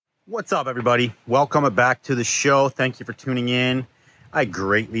What's up, everybody? Welcome back to the show. Thank you for tuning in. I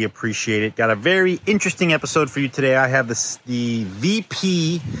greatly appreciate it. Got a very interesting episode for you today. I have the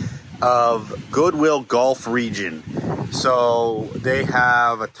VP of Goodwill Gulf Region. So they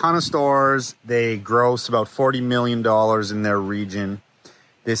have a ton of stores. They gross about $40 million in their region.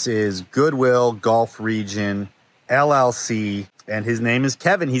 This is Goodwill Gulf Region, LLC. And his name is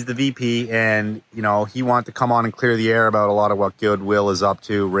Kevin. He's the VP, and he wanted to come on and clear the air about a lot of what Goodwill is up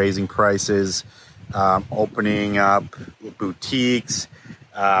to, raising prices, opening up boutiques,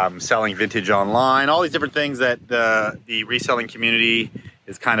 selling vintage online, all these different things that the reselling community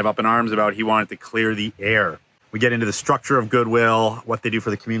is kind of up in arms about. He wanted to clear the air. We get into the structure of Goodwill, what they do for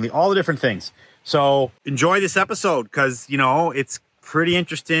the community, all the different things. So enjoy this episode because, it's pretty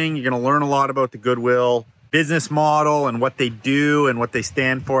interesting. You're going to learn a lot about the Goodwill business model and what they do and what they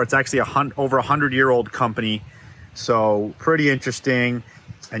stand for. It's actually over 100-year-old company. So pretty interesting.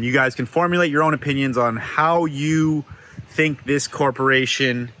 And you guys can formulate your own opinions on how you think this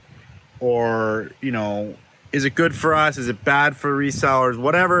corporation or, is it good for us? Is it bad for resellers?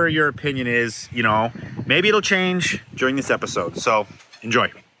 Whatever your opinion is, maybe it'll change during this episode. So enjoy.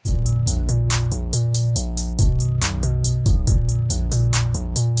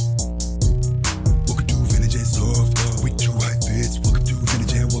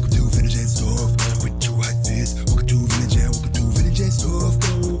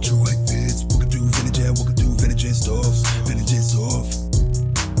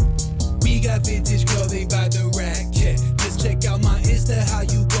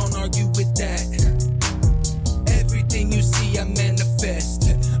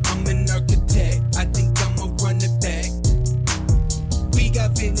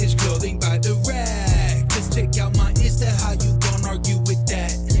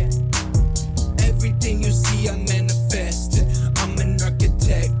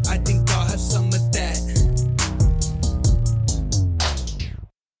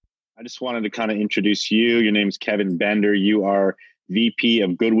 Wanted to kind of introduce you. Your name's Kevin Bender. You are VP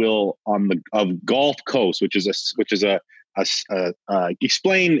of Goodwill of Gulf Coast, which is explain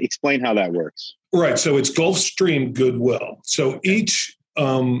how that works. Right. So it's Gulfstream Goodwill. So each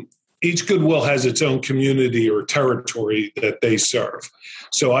Goodwill has its own community or territory that they serve.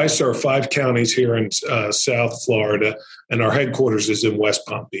 So I serve 5 counties here in South Florida, and our headquarters is in West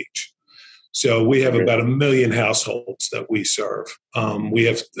Palm Beach. So we have about 1 million households that we serve. We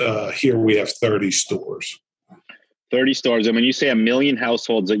have 30 stores. 30 stores. And when you say 1 million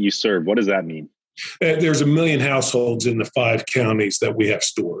households that you serve, what does that mean? There's 1 million households in the 5 counties that we have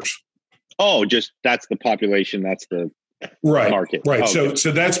stores. Oh, just that's the population. That's the market. Right. Oh,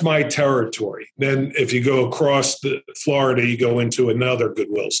 so that's my territory. Then if you go across Florida, you go into another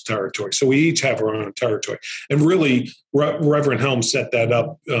Goodwill's territory. So we each have our own territory. And really, Reverend Helm set that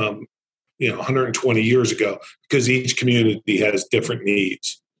up 120 years ago, because each community has different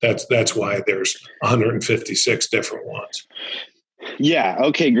needs. That's why there's 156 different ones. Yeah.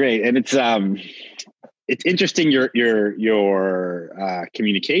 Okay. Great. And it's interesting your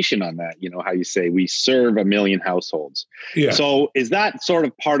communication on that. How you say we serve 1 million households. Yeah. So is that sort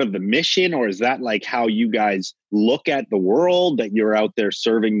of part of the mission, or is that like how you guys look at the world, that you're out there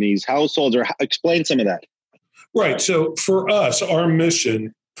serving these households? Or explain some of that. Right. So for us, our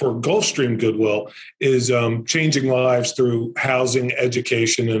mission for Gulfstream Goodwill is changing lives through housing,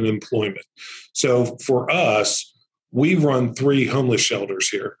 education, and employment. So for us, we run 3 homeless shelters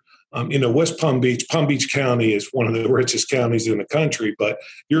here. West Palm Beach County is one of the richest counties in the country, but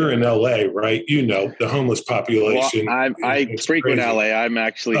you're in LA, right? The homeless population. Well, I frequent LA. I'm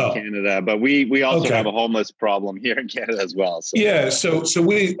actually in Canada, but we also have a homeless problem here in Canada as well. So. Yeah. So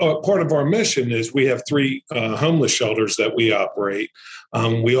we part of our mission is we have 3 homeless shelters that we operate.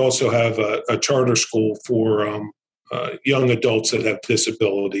 We also have a charter school for young adults that have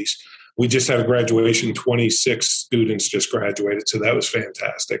disabilities. We just had a graduation. 26 students just graduated, so that was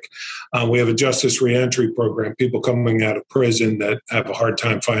fantastic. We have a justice reentry program, people coming out of prison that have a hard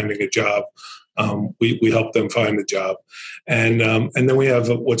time finding a job. We help them find a job. And then we have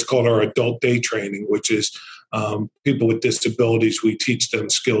what's called our adult day training, which is people with disabilities. We teach them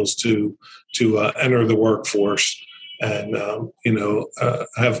skills to enter the workforce and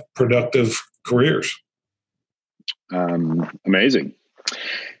have productive careers. Amazing.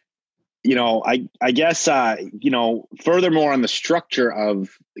 I guess, furthermore on the structure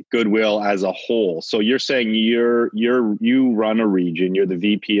of Goodwill as a whole. So you're saying you run a region, you're the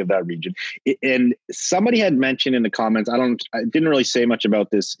VP of that region. And somebody had mentioned in the comments, I didn't really say much about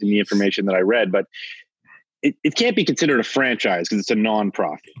this in the information that I read, but it can't be considered a franchise because it's a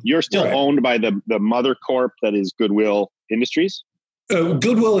nonprofit. You're still owned by the mother corp that is Goodwill Industries.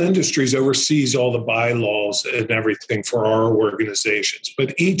 Goodwill Industries oversees all the bylaws and everything for our organizations,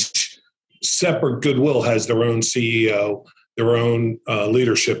 but each separate Goodwill has their own CEO, their own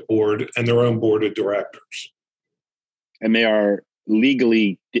leadership board, and their own board of directors. And they are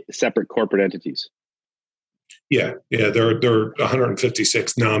legally separate corporate entities. Yeah. There are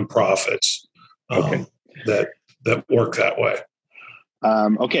 156 nonprofits that work that way.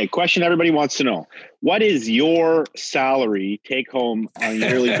 Okay, question everybody wants to know. What is your salary take home on a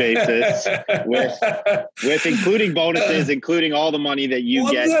yearly basis with including bonuses, including all the money that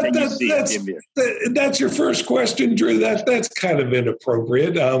you get you see in India? That's your first question, Drew. That's kind of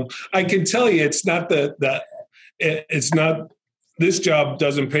inappropriate. I can tell you it's not it's not. This job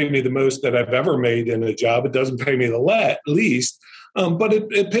doesn't pay me the most that I've ever made in a job. It doesn't pay me the least. But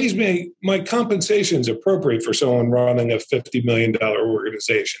it pays me. My compensation is appropriate for someone running a $50 million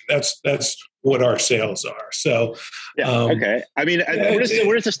organization. That's what our sales are. So, okay. I mean,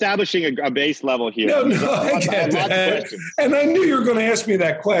 we're just establishing a base level here. No, I get that. And I knew you were going to ask me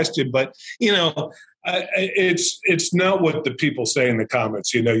that question, but it's not what the people say in the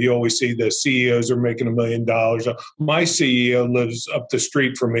comments. You always see the CEOs are making $1 million. My CEO lives up the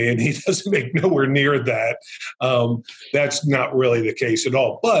street from me, and he doesn't make nowhere near that. That's not really the case at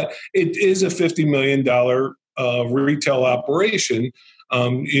all. But it is a $50 million retail operation.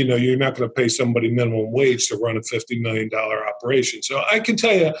 You're not going to pay somebody minimum wage to run a $50 million operation. So I can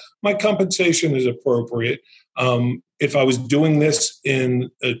tell you my compensation is appropriate. If I was doing this in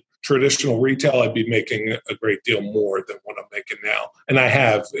a traditional retail, I'd be making a great deal more than what I'm making now. And I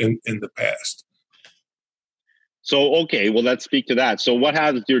have in the past. So, okay, well, let's speak to that. So what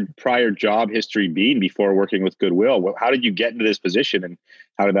has your prior job history been before working with Goodwill? How did you get into this position, and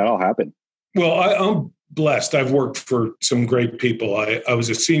how did that all happen? Well, I'm blessed. I've worked for some great people. I was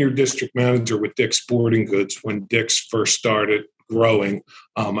a senior district manager with Dick's Sporting Goods when Dick's first started growing.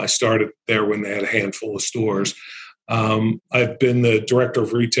 I started there when they had a handful of stores. I've been the director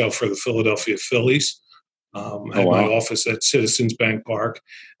of retail for the Philadelphia Phillies. I had my office at Citizens Bank Park.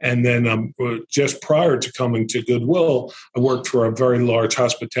 And then just prior to coming to Goodwill, I worked for a very large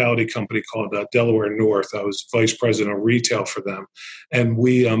hospitality company called Delaware North. I was vice president of retail for them. And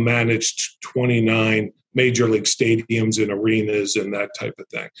we managed 29 major league stadiums and arenas and that type of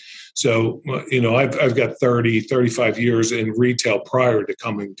thing. So, I've got 35 years in retail prior to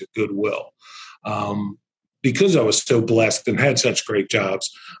coming to Goodwill. Because I was so blessed and had such great jobs,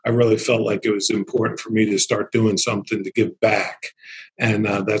 I really felt like it was important for me to start doing something to give back. And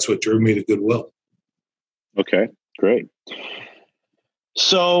that's what drew me to Goodwill. Okay, great.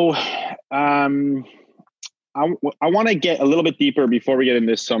 So I want to get a little bit deeper before we get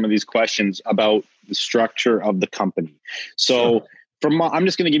into some of these questions about the structure of the company. So I'm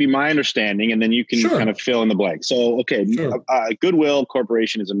just going to give you my understanding, and then you can kind of fill in the blank. So, okay, Goodwill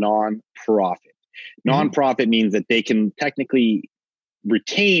Corporation is a non-profit. Nonprofit means that they can technically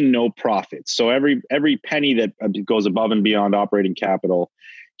retain no profits. So every penny that goes above and beyond operating capital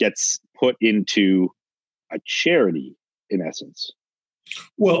gets put into a charity, in essence.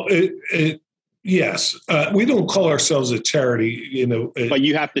 Well, yes, we don't call ourselves a charity, but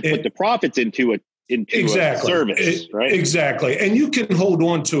you have to put the profits into a service, right? Exactly. And you can hold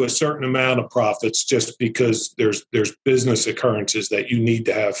on to a certain amount of profits just because there's business occurrences that you need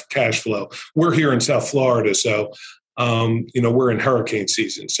to have cash flow. We're here in South Florida, so we're in hurricane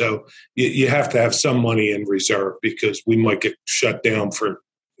season. So you have to have some money in reserve because we might get shut down for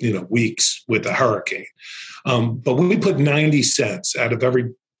weeks with a hurricane. But we put 90 cents out of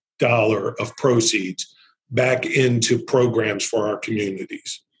every dollar of proceeds back into programs for our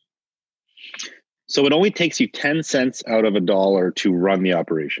communities. So it only takes you 10 cents out of a dollar to run the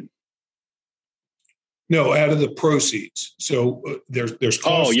operation. No, out of the proceeds. So there's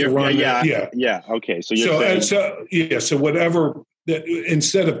cost to run. Yeah. Okay. So you're saying so whatever.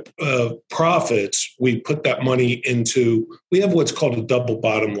 Instead of profits, we put that money into. We have what's called a double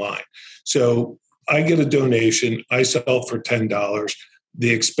bottom line. So I get a donation. I sell for $10. The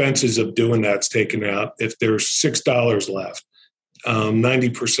expenses of doing that's taken out. If there's $6 left,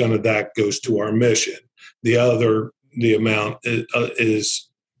 90% of that goes to our mission. The amount is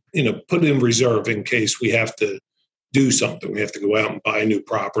put in reserve in case we have to do something. We have to go out and buy a new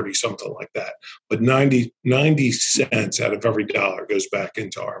property, something like that. But 90 cents out of every dollar goes back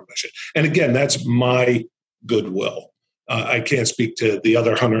into our mission. And again, that's my Goodwill. I can't speak to the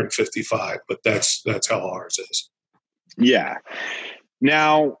other 155, but that's how ours is. Yeah.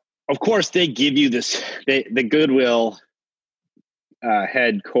 Now, of course, they give you this. The Goodwill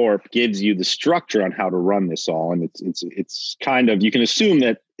head corp gives you the structure on how to run this all, and it's kind of, you can assume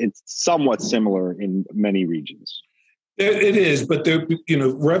that it's somewhat similar in many regions. It is, but there,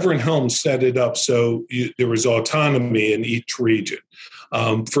 Reverend Helms set it up so there was autonomy in each region.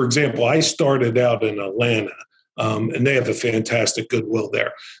 For example, I started out in Atlanta, and they have a fantastic Goodwill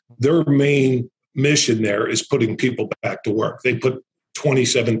there. Their main mission there is putting people back to work. They put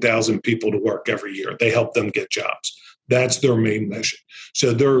 27,000 people to work every year. They help them get jobs. That's their main mission.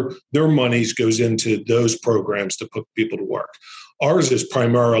 So their monies goes into those programs to put people to work. Ours is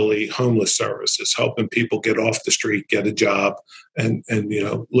primarily homeless services, helping people get off the street, get a job, and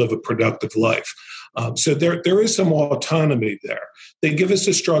live a productive life. So there is some autonomy there. They give us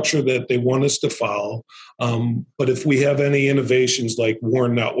a structure that they want us to follow. But if we have any innovations like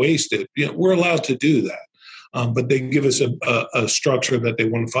Worn Not Wasted, we're allowed to do that. But they give us a structure that they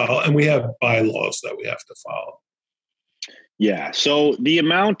want to follow, and we have bylaws that we have to follow. Yeah. So the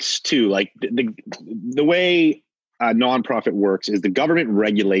amounts too, like the way a nonprofit works is the government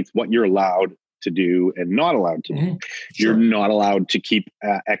regulates what you're allowed to do and not allowed to do. Mm-hmm. Sure. You're not allowed to keep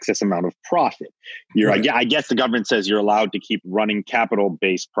excess amount of profit. Right. I guess the government says you're allowed to keep running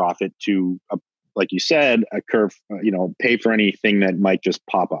capital-based profit to, like you said, a curve, pay for anything that might just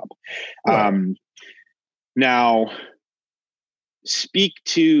pop up. Right. Now, speak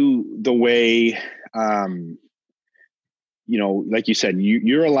to the way, like you said,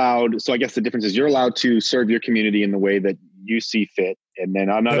 you're allowed. So I guess the difference is you're allowed to serve your community in the way that you see fit, and then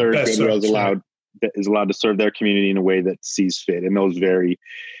another Goodwill is allowed to serve their community in a way that sees fit, and those vary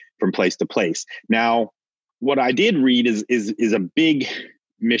from place to place. Now, what I did read is a big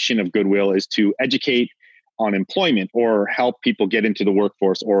mission of Goodwill is to educate on employment or help people get into the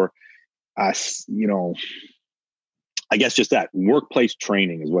workforce, or I guess just that workplace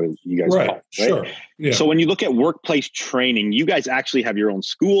training is what you guys call it, right? Sure. Yeah. So when you look at workplace training, you guys actually have your own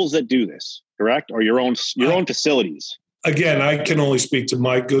schools that do this, correct? Or your own facilities? Again, I can only speak to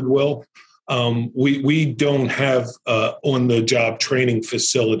my Goodwill. We don't have on-the-job training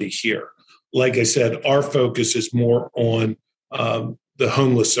facility here. Like I said, our focus is more on the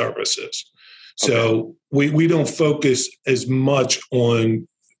homeless services. So we don't focus as much on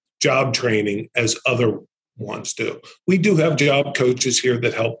job training as other ones do. We do have job coaches here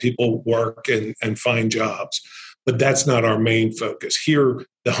that help people work and find jobs, but that's not our main focus. Here,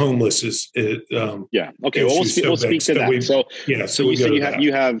 the homeless is yeah. Okay. Well, we'll speak to that. So you said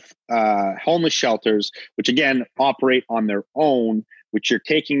you have homeless shelters, which again operate on their own, which you're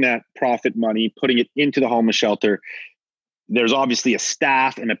taking that profit money, putting it into the homeless shelter. There's obviously a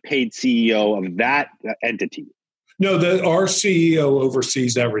staff and a paid CEO of that entity. No, our CEO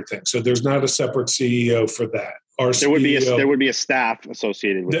oversees everything. So there's not a separate CEO for that. There would be a staff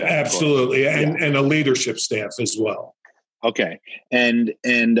associated with that. Absolutely, and a leadership staff as well. Okay, and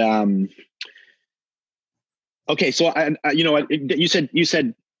okay. So you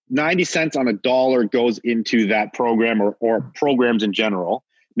said 90 cents on a dollar goes into that program or programs in general.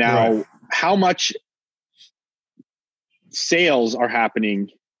 Now, right. How much sales are happening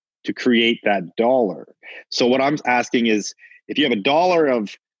to create that dollar? So what I'm asking is, if you have $1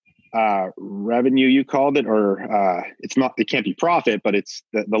 of revenue, you called it, or it's not, it can't be profit, but it's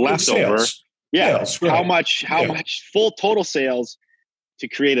the leftover. Sales. Yeah. Sales, right. How much full total sales to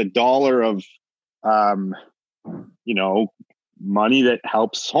create $1 of, money that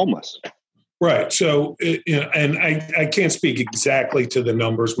helps homeless? Right. So, and I can't speak exactly to the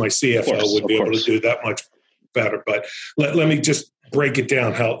numbers. My CFO would be able to do that much better, but let me just break it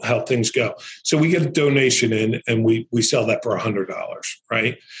down how things go. So we get a donation in and we sell that for $100,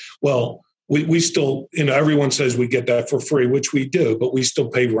 right? Well, we still, everyone says we get that for free, which we do, but we still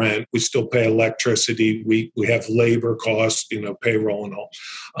pay rent. We still pay electricity. We have labor costs, payroll and all.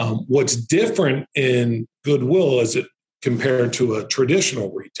 What's different in Goodwill is it compared to a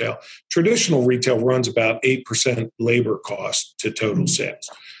traditional retail. Traditional retail runs about 8% labor cost to total sales.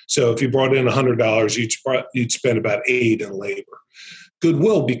 So if you brought in $100, you'd spend about $8 in labor.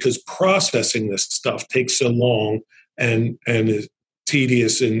 Goodwill, because processing this stuff takes so long and is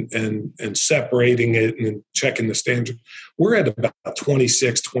tedious and separating it and checking the standard, we're at about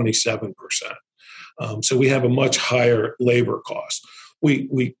 26, 27%. So we have a much higher labor cost.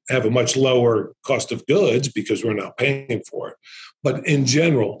 We have a much lower cost of goods because we're not paying for it. But in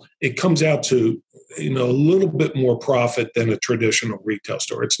general, it comes out to a little bit more profit than a traditional retail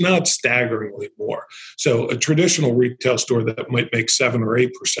store. It's not staggeringly more. So a traditional retail store that might make 7 or 8%,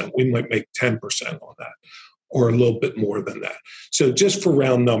 we might make 10% on that, or a little bit more than that. So just for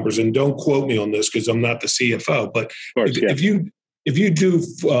round numbers, and don't quote me on this because I'm not the CFO, but if you do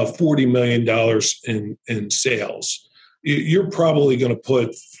 $40 million in sales, you're probably going to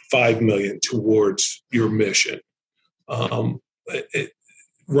put $5 million towards your mission.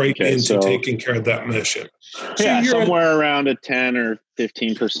 right into taking care of that mission. So yeah, somewhere around a 10 or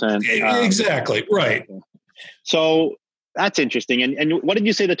 15%. Exactly, right. So that's interesting. And what did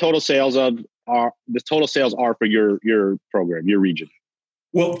you say the total sales are for your program, your region?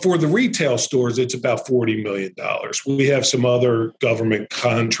 Well, for the retail stores, it's about $40 million. We have some other government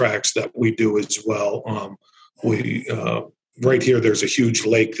contracts that we do as well. Right here, there's a huge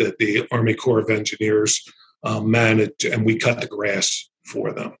lake that the Army Corps of Engineers manage, and we cut the grass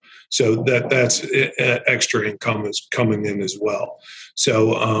for them. So that's extra income is coming in as well.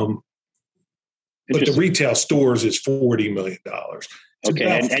 So, but the retail stores is $40 million.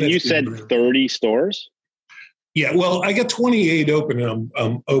 Okay, and you said 30 stores? Yeah, well, I got 28 open.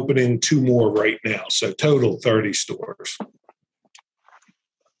 I'm opening 2 more right now, so total 30 stores.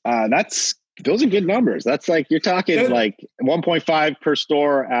 Those are good numbers. That's like you're talking like 1.5 per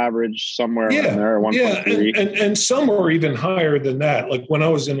store average somewhere around there. 1.3. And some are even higher than that. Like when I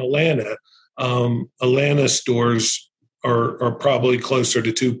was in Atlanta, Atlanta stores are probably closer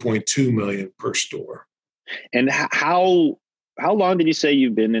to 2.2 million per store. And how long did you say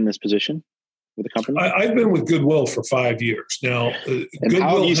you've been in this position with the company? I've been with Goodwill for 5 years now. And Goodwill,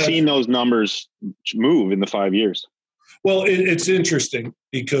 how have you seen those numbers move in the 5 years? Well, it's interesting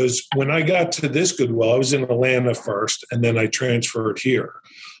because when I got to this Goodwill, I was in Atlanta first, and then I transferred here.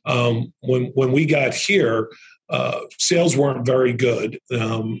 When we got here, sales weren't very good.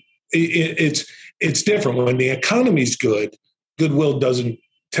 It's different when the economy's good. Goodwill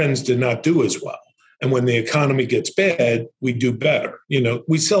tends to not do as well, and when the economy gets bad, we do better.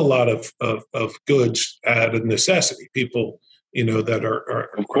 We sell a lot of goods out of necessity. People, that are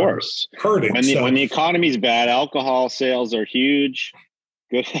of course hurting. When the economy's bad, alcohol sales are huge.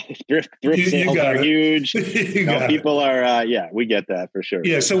 Good thrift sales are huge. People are we get that for sure.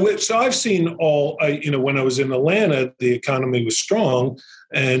 Yeah, so I've seen all. When I was in Atlanta, the economy was strong,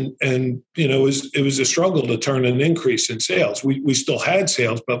 and it was a struggle to turn an increase in sales. We still had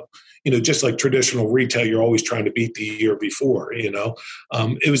sales, but just like traditional retail, you're always trying to beat the year before. It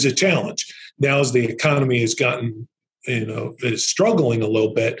was a challenge. Now, as the economy has gotten is struggling a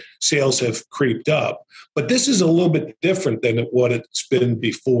little bit, sales have creeped up. But this is a little bit different than what it's been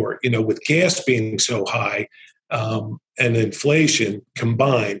before. With gas being so high and inflation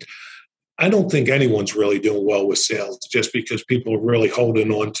combined, I don't think anyone's really doing well with sales just because people are really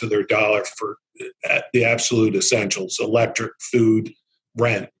holding on to their dollar for the absolute essentials, electric, food,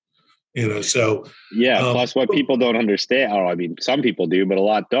 rent. So plus what people don't understand, or I mean, some people do, but a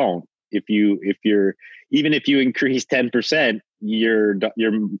lot don't. Even if you increase 10%, you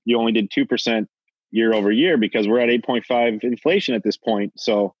only did 2% year over year because we're at 8.5 inflation at this point.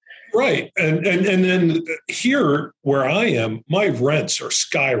 So right, and then here where I am, my rents are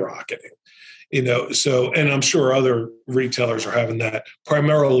skyrocketing. So, and I'm sure other retailers are having that.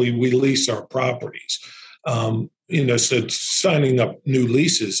 Primarily, we lease our properties. So signing up new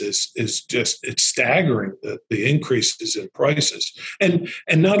leases is just, it's staggering the increases in prices. And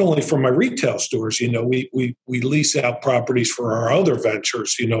not only for my retail stores, we lease out properties for our other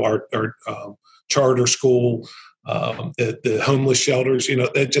ventures, our charter school, the homeless shelters,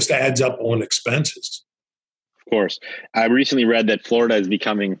 that just adds up on expenses. Of course. I recently read that Florida is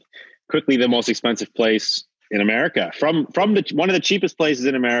becoming quickly the most expensive place in America, from one of the cheapest places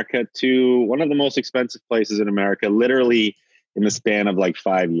in America to one of the most expensive places in America, literally in the span of like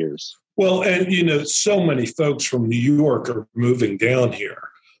 5 years. Well, and so many folks from New York are moving down here,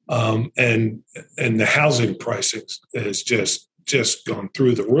 and the housing pricing has just gone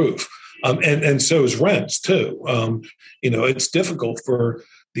through the roof, and so is rents too. It's difficult for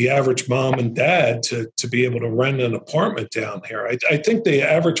the average mom and dad to be able to rent an apartment down here. I think the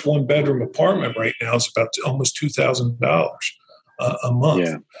average 1-bedroom apartment right now is about almost $2,000 a month.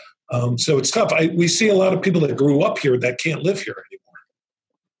 Yeah. So it's tough. We see a lot of people that grew up here that can't live here anymore.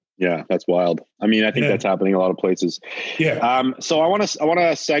 Yeah, that's wild. I mean, I think that's happening in a lot of places. Yeah. So I want to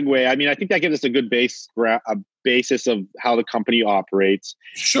segue. I mean, I think that gives us a good basis of how the company operates.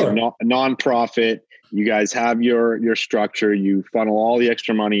 Sure. A nonprofit. You guys have your structure. You funnel all the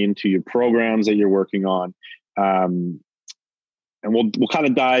extra money into your programs that you're working on, and we'll kind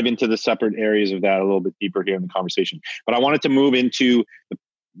of dive into the separate areas of that a little bit deeper here in the conversation. But I wanted to move into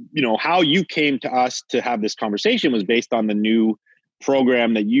how you came to us to have this conversation was based on the new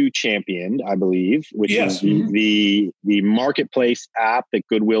program that you championed, I believe, which is the marketplace app that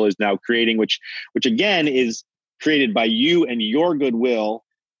Goodwill is now creating, which again is created by you and your Goodwill.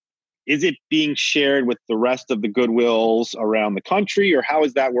 Is it being shared with the rest of the Goodwills around the country, or how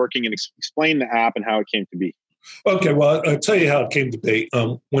is that working? And explain the app and how it came to be. Okay, well, I'll tell you how it came to be.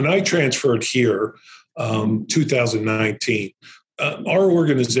 When I transferred here, 2019, our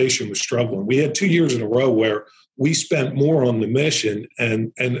organization was struggling. We had 2 years in a row where we spent more on the mission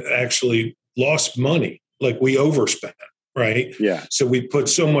and actually lost money. Like we overspent, right? Yeah. So we put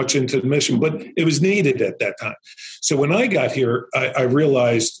so much into the mission, but it was needed at that time. So when I got here, I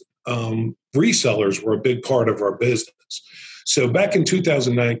realized resellers were a big part of our business. So back in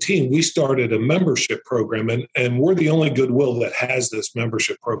 2019, we started a membership program, and we're the only Goodwill that has this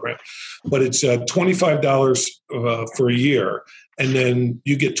membership program. But it's $25 for a year, and then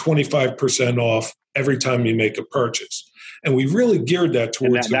you get 25% off every time you make a purchase. And we really geared that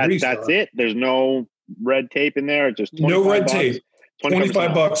towards the reseller. That's it? There's no red tape in there? Just no red tape.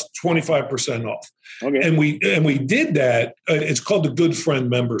 $25, 25% off. Okay. And we did that. It's called the Good Friend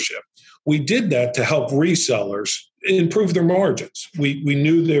membership. We did that to help resellers improve their margins. We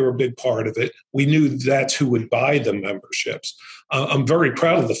knew they were a big part of it. We knew that's who would buy the memberships. I'm very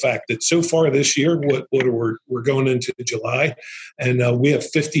proud of the fact that so far this year, we're going into July, and we have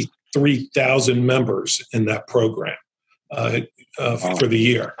 53,000 members in that program for the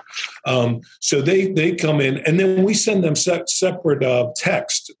year. So they come in, and then we send them separate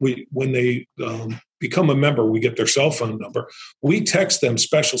text. When they become a member, we get their cell phone number. We text them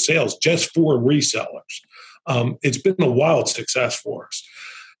special sales just for resellers. It's been a wild success for us.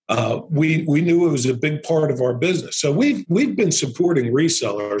 We knew it was a big part of our business. So we've been supporting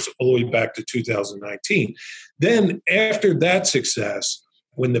resellers all the way back to 2019. Then after that success,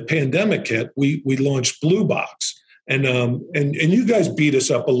 when the pandemic hit, we launched Blue Box. And you guys beat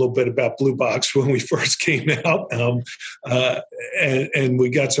us up a little bit about Blue Box when we first came out, and we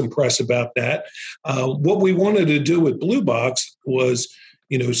got some press about that. What we wanted to do with Blue Box was,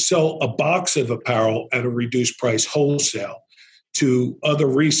 sell a box of apparel at a reduced price wholesale to other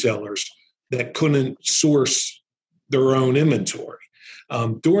resellers that couldn't source their own inventory.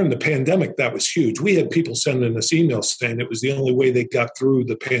 During the pandemic, that was huge. We had people sending us emails saying it was the only way they got through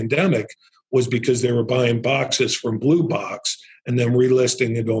the pandemic was because they were buying boxes from Blue Box and then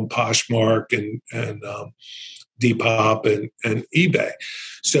relisting it on Poshmark and Depop and eBay.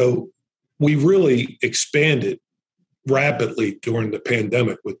 So we really expanded rapidly during the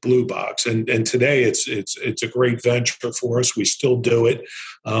pandemic with Blue Box, and today it's a great venture for us. We still do it.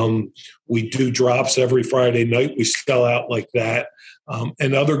 We do drops every Friday night. We sell out like that,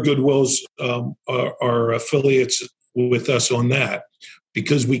 and other Goodwills are affiliates with us on that.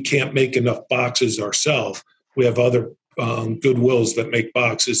 Because we can't make enough boxes ourselves, we have other Goodwills that make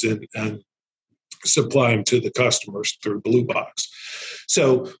boxes and supply them to the customers through Blue Box.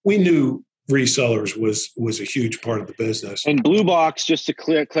 So we knew resellers was a huge part of the business. And Blue Box, just to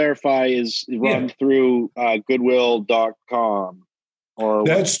clarify, is run through Goodwill.com, or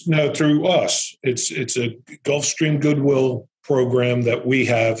that's through us. It's a Gulfstream Goodwill program that we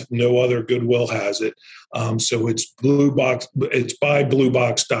have. No other Goodwill has it. So it's Blue Box. It's by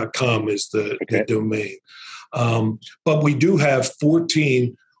bluebox.com is the domain. But we do have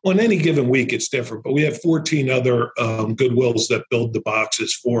 14 on any given week. It's different, but we have 14 other Goodwills that build the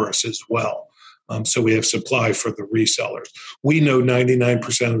boxes for us as well. So we have supply for the resellers. We know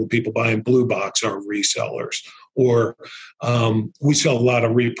 99% of the people buying Blue Box are resellers, or we sell a lot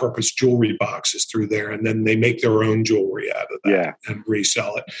of repurposed jewelry boxes through there, and then they make their own jewelry out of that and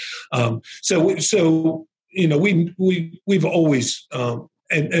resell it. So we've always,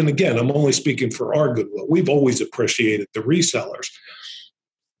 and again, I'm only speaking for our Goodwill. We've always appreciated the resellers.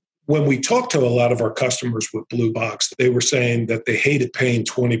 When we talked to a lot of our customers with Blue Box, they were saying that they hated paying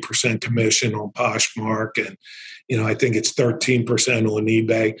 20% commission on Poshmark, and I think it's 13% on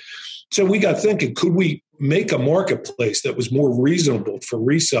eBay. So we got thinking, could we make a marketplace that was more reasonable for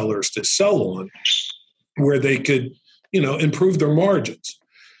resellers to sell on, where they could, improve their margins?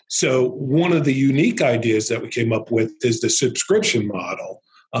 So one of the unique ideas that we came up with is the subscription model.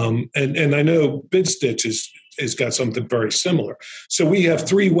 And I know BidStitch has got something very similar. So we have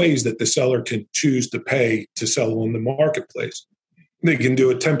 3 ways that the seller can choose to pay to sell on the marketplace. They can do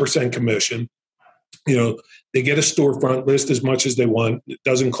a 10% commission. They get a storefront, list as much as they want. It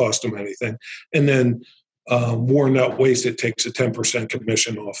doesn't cost them anything. And then Worn Not Wasted takes a 10%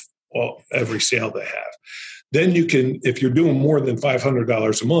 commission off every sale they have. Then you can, if you're doing more than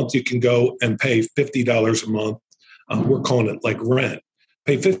 $500 a month, you can go and pay $50 a month. We're calling it like rent.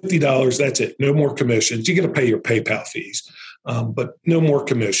 Pay $50, that's it. No more commissions. You got to pay your PayPal fees, but no more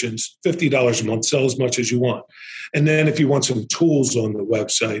commissions. $50 a month, sell as much as you want. And then if you want some tools on the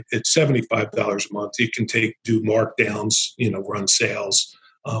website, it's $75 a month. You can do markdowns, run sales,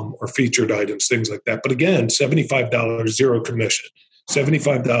 or featured items, things like that. But again, $75, zero commission.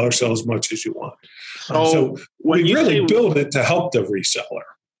 $75, sell as much as you want. So we really build it to help the reseller.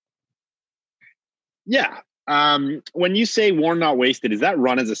 Yeah. When you say Worn Not Wasted, is that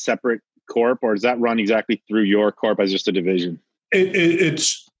run as a separate corp, or is that run exactly through your corp as just a division?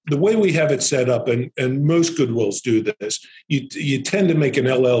 It's the way we have it set up, and most Goodwills do this. You tend to make an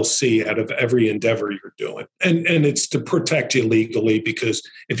LLC out of every endeavor you're doing, and it's to protect you legally, because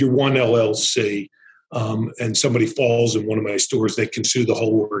if you're one LLC and somebody falls in one of my stores, they can sue the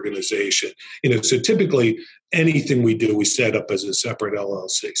whole organization. So typically anything we do, we set up as a separate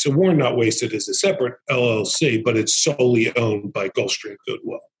LLC. So Worn Not Wasted is a separate LLC, but it's solely owned by Gulfstream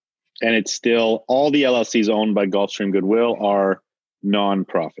Goodwill. And it's still, all the LLCs owned by Gulfstream Goodwill are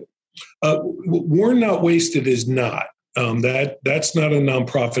nonprofit. Worn Not Wasted is not. That's not a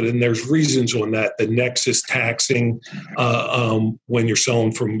nonprofit, and there's reasons on that. The nexus taxing, when you're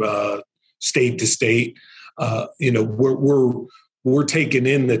selling from state to state, we're taking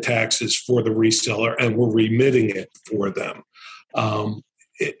in the taxes for the reseller and we're remitting it for them.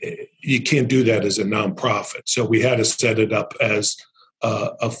 You can't do that as a nonprofit, so we had to set it up as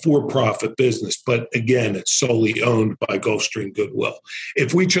a for-profit business, but again, it's solely owned by Gulfstream Goodwill.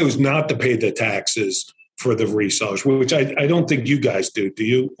 If we chose not to pay the taxes for the resellers, which I don't think you guys do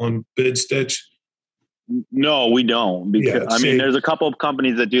you on BidStitch? No, we don't. Because there's a couple of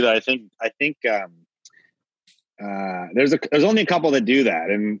companies that do that. I think there's only a couple that do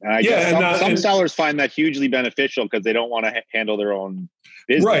that, and some sellers find that hugely beneficial because they don't want to handle their own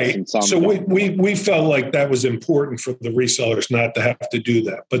business. Right. So we felt like that was important for the resellers not to have to do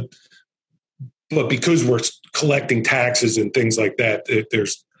that, but because we're collecting taxes and things like that,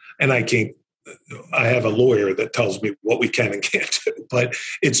 I have a lawyer that tells me what we can and can't do, but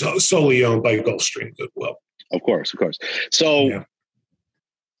it's solely owned by Gulfstream Goodwill. Of course. So,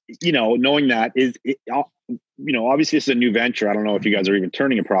 knowing that obviously this is a new venture. I don't know if you guys are even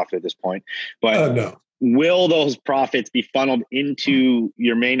turning a profit at this point, but no. Will those profits be funneled into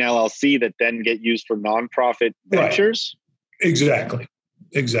your main LLC that then get used for nonprofit ventures? Right. Exactly.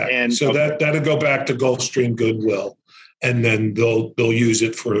 And so that'll go back to Gulfstream Goodwill, and then they'll use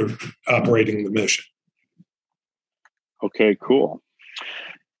it for operating the mission. Okay, cool.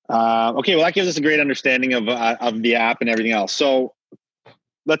 Well, that gives us a great understanding of the app and everything else. So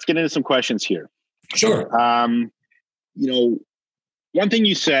let's get into some questions here. Sure. One thing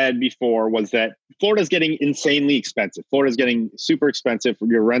you said before was that Florida's getting insanely expensive. Florida's getting super expensive.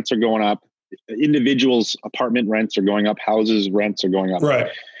 Your rents are going up. Individuals' apartment rents are going up. Houses' rents are going up. Right.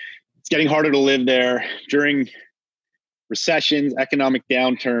 It's getting harder to live there. During recessions, economic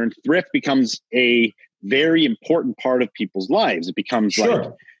downturn, thrift becomes a very important part of people's lives. It becomes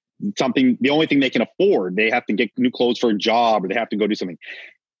like something, the only thing they can afford. They have to get new clothes for a job, or they have to go do something.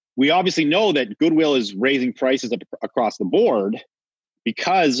 We obviously know that Goodwill is raising prices across the board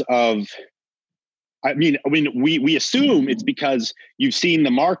because of, we assume it's because you've seen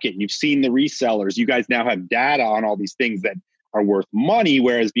the market, you've seen the resellers, you guys now have data on all these things that are worth money.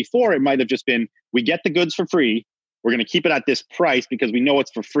 Whereas before it might have just been, we get the goods for free. We're going to keep it at this price because we know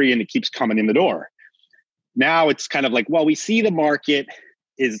it's for free and it keeps coming in the door. Now it's kind of like, well, we see the market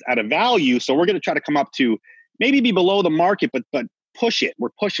is at a value, so we're going to try to come up to maybe be below the market, but push it.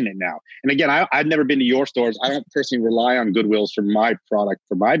 We're pushing it now. And again, I've never been to your stores. I don't personally rely on Goodwills for my product,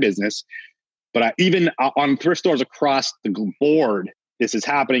 for my business, but even on thrift stores across the board, this is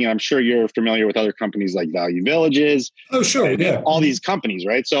happening. And I'm sure you're familiar with other companies like Value Villages. Oh, sure. Yeah. All these companies,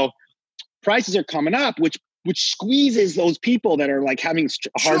 right? So prices are coming up, which squeezes those people that are like having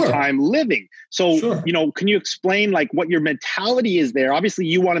a hard time living. So, can you explain like what your mentality is there? Obviously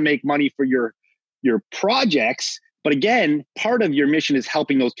you want to make money for your projects, but again, part of your mission is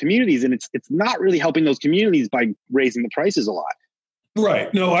helping those communities, and it's not really helping those communities by raising the prices a lot.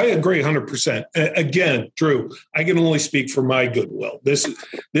 Right. No, I agree 100%. Again, Drew, I can only speak for my Goodwill. This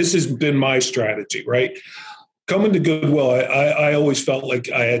has been my strategy, right? Coming to Goodwill, I always felt like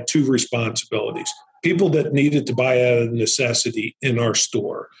I had two responsibilities. People that needed to buy out of necessity in our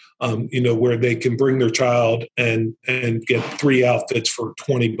store, where they can bring their child and get 3 outfits for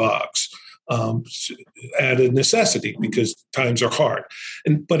 $20. At a necessity because times are hard.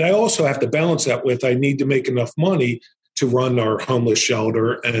 But I also have to balance that with, I need to make enough money to run our homeless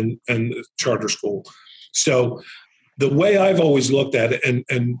shelter and charter school. So the way I've always looked at it,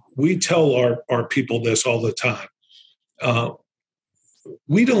 and we tell our people this all the time,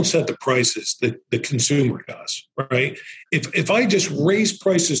 we don't set the prices that the consumer does, right? If I just raise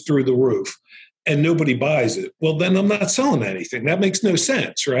prices through the roof and nobody buys it, well, then I'm not selling anything. That makes no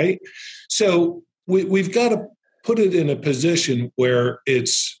sense, right? So we've got to put it in a position where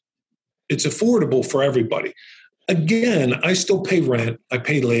it's affordable for everybody. Again, I still pay rent, I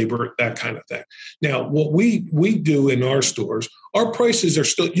pay labor, that kind of thing. Now, what we do in our stores, our prices are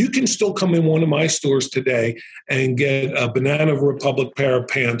still, you can still come in one of my stores today and get a Banana Republic pair of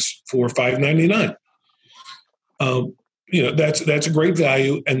pants for $5.99. That's a great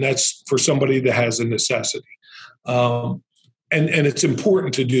value, and that's for somebody that has a necessity. And it's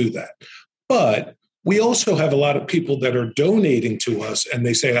important to do that. But we also have a lot of people that are donating to us, and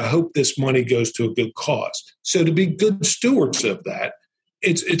they say, I hope this money goes to a good cause. So to be good stewards of that,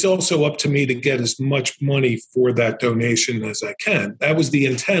 it's also up to me to get as much money for that donation as I can. That was the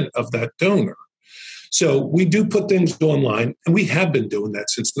intent of that donor. So we do put things online, and we have been doing that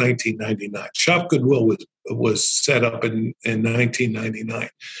since 1999. Shop Goodwill was set up in 1999.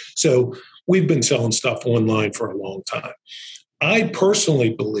 So we've been selling stuff online for a long time. I personally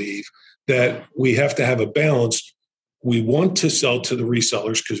believe that we have to have a balance. We want to sell to the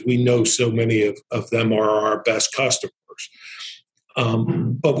resellers because we know so many of them are our best customers.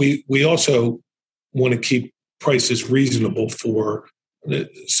 But we also want to keep prices reasonable for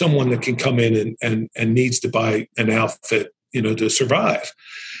someone that can come in and needs to buy an outfit, to survive.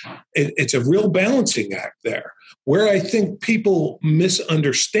 It's a real balancing act there. Where I think people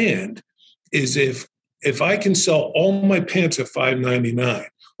misunderstand is if I can sell all my pants at $5.99,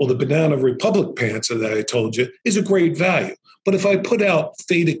 well, the Banana Republic pants that I told you is a great value. But if I put out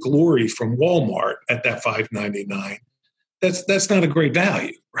Faded Glory from Walmart at that $5.99, that's not a great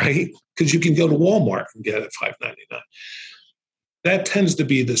value, right? Because you can go to Walmart and get it at $5.99. That tends to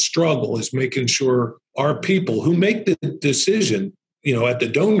be the struggle, is making sure our people who make the decision, at the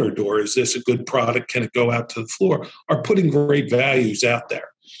donor door, is this a good product? Can it go out to the floor? Are putting great values out there.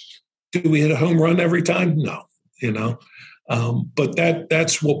 Do we hit a home run every time? No, but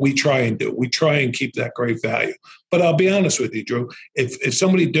that's what we try and do. We try and keep that great value. But I'll be honest with you, Drew, if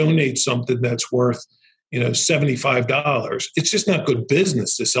somebody donates something that's worth, $75, it's just not good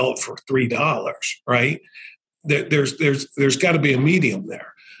business to sell it for $3, right? There's got to be a medium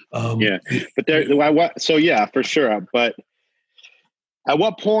there. But for sure. But at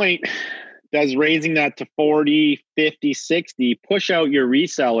what point does raising that to 40, 50, 60 push out your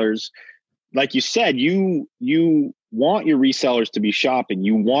resellers? Like you said, you want your resellers to be shopping.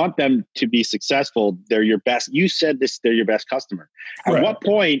 You want them to be successful. They're your best. You said this, they're your best customer. At what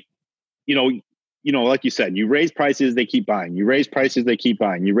point, like you said, you raise prices, they keep buying. You raise prices, they keep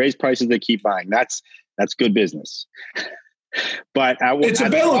buying. You raise prices, they keep buying. That's good business. But it's a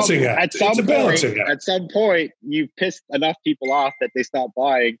balancing act. At some point, you've pissed enough people off that they stop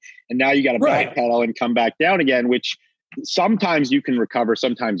buying, and now you got to backpedal and come back down again, which sometimes you can recover,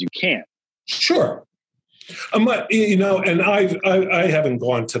 sometimes you can't. Sure. And I haven't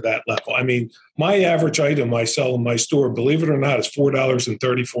gone to that level. I mean, my average item I sell in my store, believe it or not, is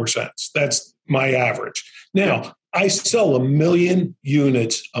 $4.34. That's my average. Now, I sell 1 million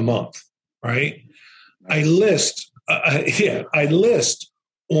units a month, right? I list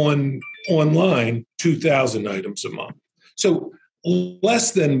online 2,000 items a month. So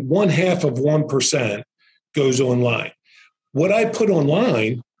less than 0.5% goes online. What I put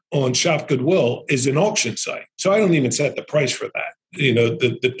online on Shop Goodwill is an auction site. So I don't even set the price for that.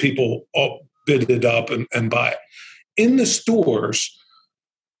 The people all bid it up and buy it. In the stores,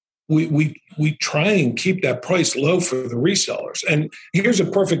 we try and keep that price low for the resellers. And here's a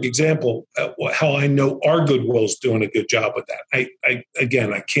perfect example of how I know our Goodwill is doing a good job with that.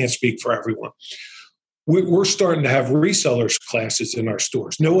 I can't speak for everyone. We're starting to have resellers classes in our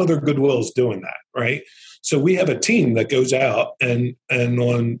stores. No other Goodwill is doing that, right? So we have a team that goes out and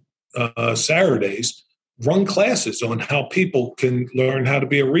on Saturdays run classes on how people can learn how to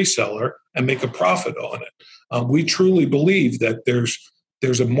be a reseller and make a profit on it. We truly believe that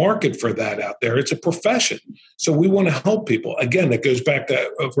there's a market for that out there. It's a profession. So we want to help people. Again, that goes back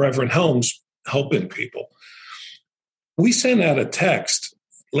to Reverend Helms helping people. We sent out a text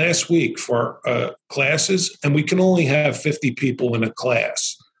last week for classes, and we can only have 50 people in a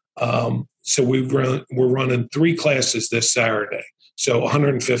class. So we're running 3 classes this Saturday, so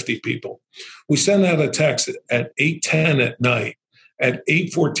 150 people. We sent out a text at 8:10 at night. At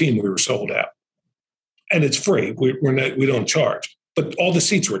 8:14, we were sold out, and it's free. We don't charge, but all the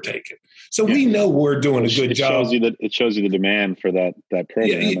seats were taken. So we know we're doing a good job. It shows you the demand for that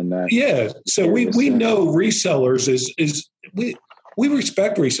program and that. Yeah. So we know resellers we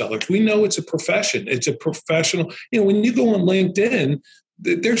respect resellers. We know it's a profession. It's a professional. When you go on LinkedIn,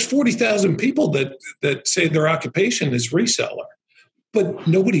 there's 40,000 people that say their occupation is reseller, but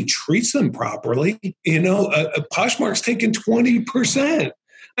nobody treats them properly. Poshmark's taking 20%.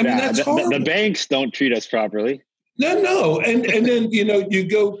 I mean, that's horrible. The banks don't treat us properly. No. And then, you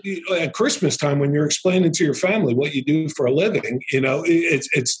go at Christmas time when you're explaining to your family what you do for a living,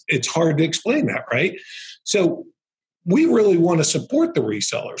 it's hard to explain that, right? So we really want to support the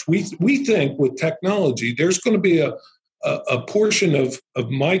resellers. We think with technology, there's going to be a portion of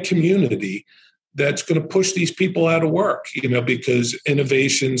my community that's going to push these people out of work, because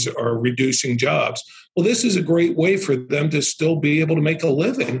innovations are reducing jobs. Well, this is a great way for them to still be able to make a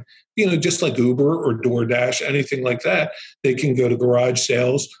living, just like Uber or DoorDash, anything like that. They can go to garage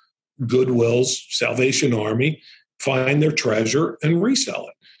sales, Goodwills, Salvation Army, find their treasure and resell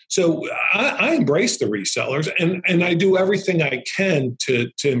it. So I embrace the resellers, and I do everything I can to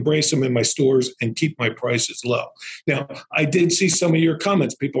embrace them in my stores and keep my prices low. Now, I did see some of your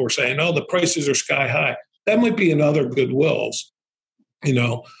comments. People were saying, "Oh, the prices are sky high." That might be in other Goodwills.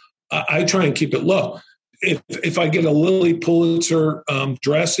 I try and keep it low. If I get a Lilly Pulitzer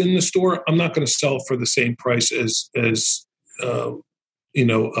dress in the store, I'm not going to sell it for the same price as a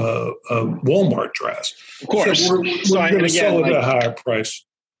Walmart dress. Of course, so we're going to sell it at a higher price.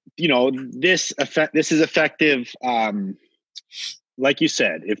 This is effective. Like you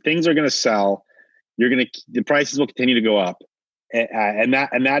said, if things are going to sell, the prices will continue to go up, and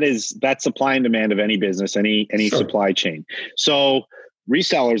that's supply and demand of any business, any sure. supply chain. So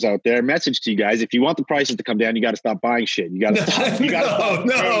resellers out there, message to you guys: if you want the prices to come down, you got to stop buying shit. You got to stop.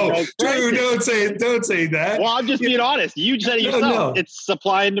 No, Drew, don't say that. Well, I'm just being honest. You said it yourself. No. It's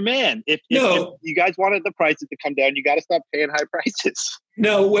supply and demand. If you guys wanted the prices to come down, you got to stop paying high prices.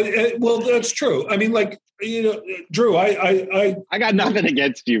 No, well, that's true. I mean, Drew, I got nothing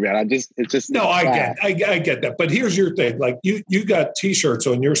against you, man. I get that. But here's your thing: like you got T-shirts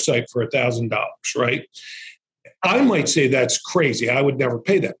on your site for $1,000, right? I might say that's crazy. I would never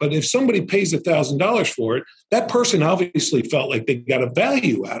pay that. But if somebody pays $1,000 for it, that person obviously felt like they got a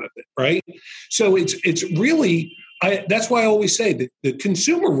value out of it, right? So it's really that's why I always say that the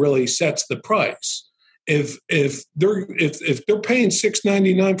consumer really sets the price. If they're paying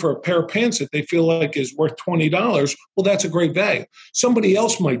 $6.99 for a pair of pants that they feel like is worth $20, well, that's a great value. Somebody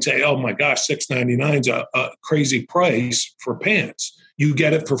else might say, "Oh my gosh, $6.99 is a crazy price for pants. You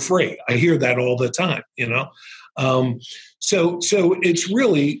get it for free." I hear that all the time, So it's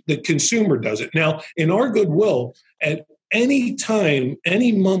really the consumer does it. Now, in our Goodwill, at any time,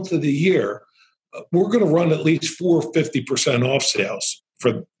 any month of the year, we're going to run at least 50% off sales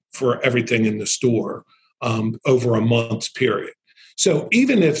for everything in the store over a month's period. So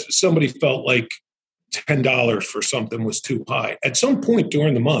even if somebody felt like $10 for something was too high, at some point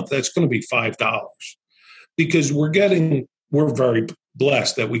during the month, that's going to be $5 because we're very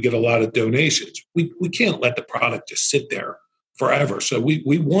blessed that we get a lot of donations. We can't let the product just sit there forever. So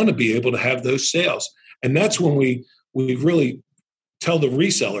we want to be able to have those sales. And that's when we really tell the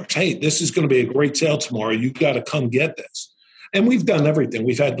resellers, "Hey, this is going to be a great sale tomorrow. You got to come get this." And we've done everything.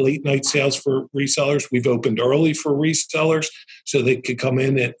 We've had late night sales for resellers. We've opened early for resellers so they could come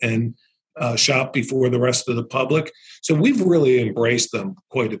in and shop before the rest of the public. So we've really embraced them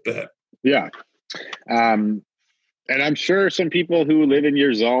quite a bit. Yeah. And I'm sure some people who live in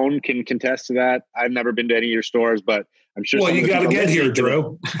your zone can contest to that. I've never been to any of your stores, but I'm sure. Well, you got to get here,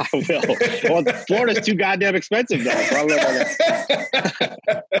 Drew. I will. Well, Florida's too goddamn expensive, though.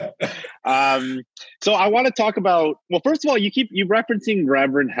 So I want to talk about. Well, first of all, you referencing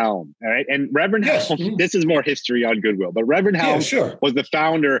Reverend Helm, all right? And Reverend Helm. This is more history on Goodwill, but Reverend Helm was the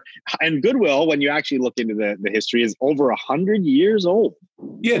founder. And Goodwill, when you actually look into the history, is over 100 years old.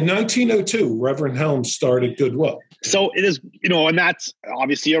 Yeah, 1902, Reverend Helm started Goodwill. So it is, and that's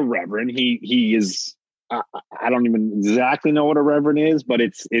obviously a reverend. He is. I don't even exactly know what a reverend is, but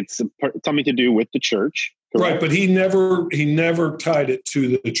it's something to do with the church. Correct? Right, but he never tied it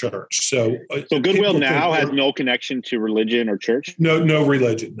to the church. So Goodwill now has no connection to religion or church? No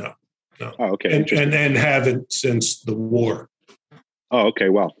religion, no. Oh, okay. And haven't since the war. Oh, okay,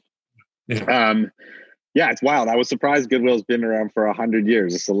 well. Yeah. Yeah, it's wild. I was surprised Goodwill's been around for 100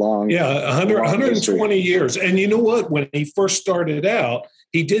 years. It's a long 120 years. And you know what? When he first started out,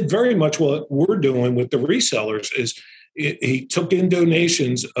 he did very much what we're doing with the resellers is he took in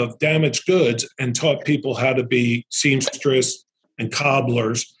donations of damaged goods and taught people how to be seamstress and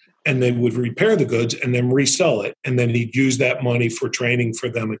cobblers, and they would repair the goods and then resell it. And then he'd use that money for training for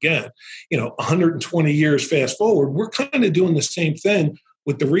them again. 120 years fast forward, we're kind of doing the same thing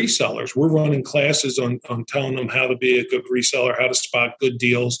with the resellers. We're running classes on telling them how to be a good reseller, how to spot good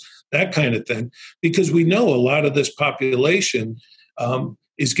deals, that kind of thing, because we know a lot of this population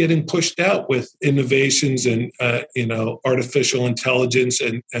is getting pushed out with innovations and artificial intelligence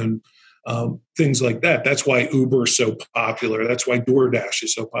and things like that. That's why Uber is so popular. That's why DoorDash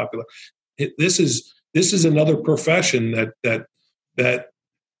is so popular. This is this is another profession that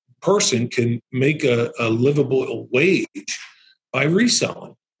person can make a livable wage by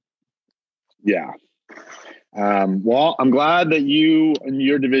reselling. Yeah. Well, I'm glad that you and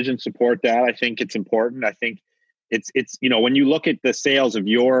your division support that. I think it's important. I think it's when you look at the sales of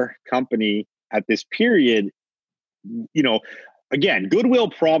your company at this period, again, Goodwill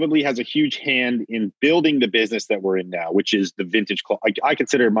probably has a huge hand in building the business that we're in now, which is the vintage. I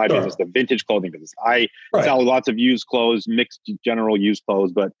consider my business the vintage clothing business. I sell lots of used clothes, mixed general used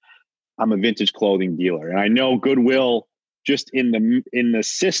clothes, but I'm a vintage clothing dealer. And I know Goodwill, just in the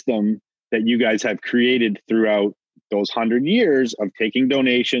system that you guys have created throughout those 100 years of taking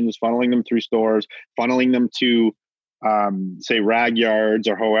donations, funneling them through stores, funneling them to, say, rag yards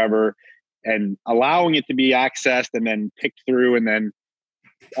or however, and allowing it to be accessed and then picked through, and then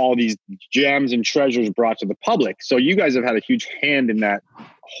all these gems and treasures brought to the public. So you guys have had a huge hand in that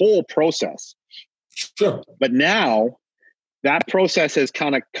whole process. Sure. But now that process has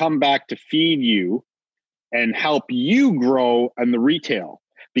kind of come back to feed you and help you grow in the retail,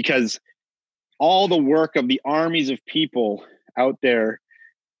 because all the work of the armies of people out there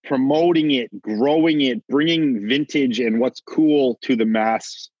promoting it, growing it, bringing vintage and what's cool to the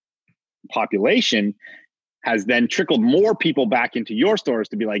mass population has then trickled more people back into your stores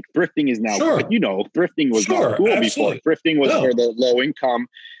to be like, thrifting is now, thrifting was not cool before. Thrifting was for the low income.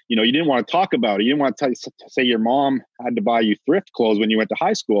 You didn't want to talk about it. You didn't want to say your mom had to buy you thrift clothes when you went to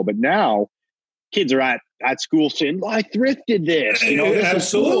high school. But now kids are at school saying, I thrifted this. This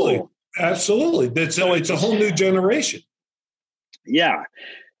Absolutely. Is cool. Absolutely. It's a whole new generation. Yeah.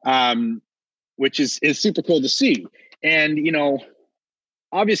 Which is super cool to see. And,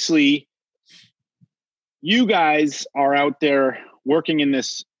 obviously you guys are out there working in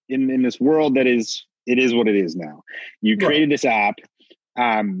this world that is what it is now. You created this app.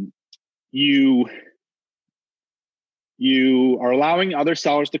 You are allowing other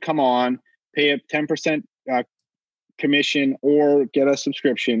sellers to come on, pay a 10% commission or get a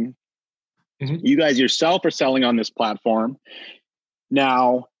subscription. Mm-hmm. You guys yourself are selling on this platform.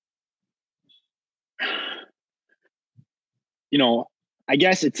 Now, I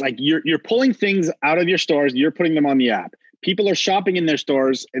guess it's like you're pulling things out of your stores, you're putting them on the app. People are shopping in their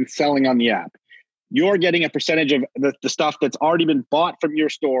stores and selling on the app. You're getting a percentage of the stuff that's already been bought from your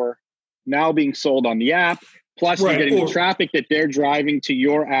store now being sold on the app. Plus you're getting the traffic that they're driving to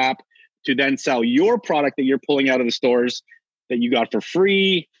your app to then sell your product that you're pulling out of the stores that you got for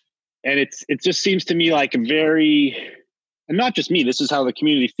free. And it just seems to me like a very, and not just me, this is how the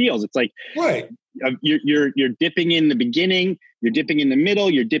community feels. It's like, you're dipping in the beginning, you're dipping in the middle,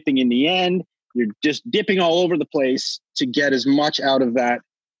 you're dipping in the end, you're just dipping all over the place to get as much out of that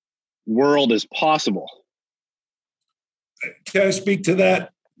world as possible. Can I speak to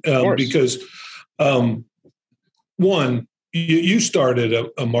that? Because one, you started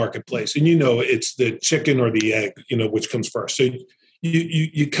a marketplace, and it's the chicken or the egg, which comes first. So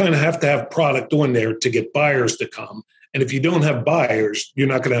you kind of have to have product on there to get buyers to come. And if you don't have buyers, you're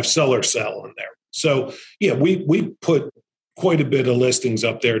not going to have sellers sell on there. So we put quite a bit of listings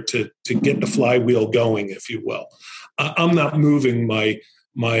up there to get the flywheel going, if you will. I'm not moving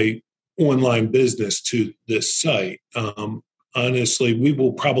my online business to this site. Honestly, we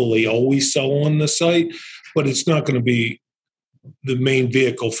will probably always sell on the site, but it's not going to be the main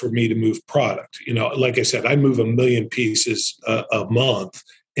vehicle for me to move product. Like I said, I move 1 million pieces a month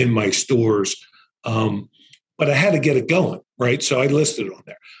in my stores. But I had to get it going, right? So I listed it on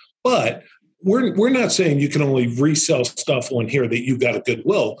there. But we're not saying you can only resell stuff on here that you got a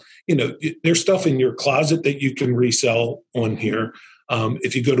Goodwill. There's stuff in your closet that you can resell on here.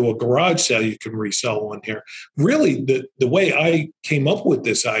 If you go to a garage sale, you can resell on here. Really, the way I came up with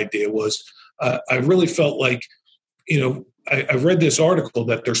this idea was I really felt like, I read this article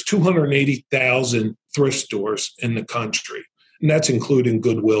that there's 280,000 thrift stores in the country. And that's including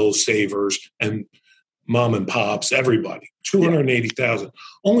Goodwill, Savers, and mom and pops, everybody, 280,000.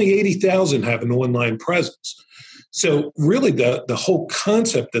 Only 80,000 have an online presence. So really the whole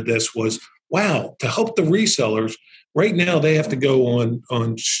concept of this was, wow, to help the resellers, right now they have to go on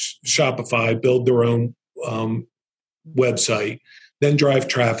Shopify, build their own website, then drive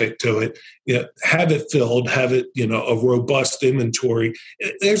traffic to it, have it filled, have it, a robust inventory.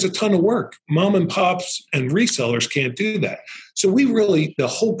 There's a ton of work. Mom and pops and resellers can't do that. So the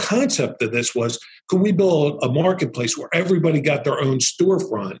whole concept of this was, could we build a marketplace where everybody got their own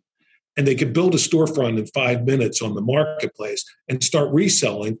storefront and they could build a storefront in 5 minutes on the marketplace and start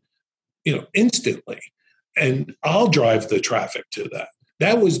reselling, instantly. And I'll drive the traffic to that.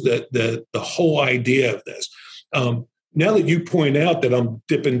 That was the whole idea of this. now that you point out that I'm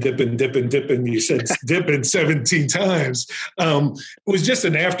dipping, you said dipping 17 times, it was just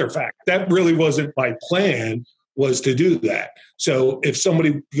an after fact. That really wasn't my plan, was to do that. So if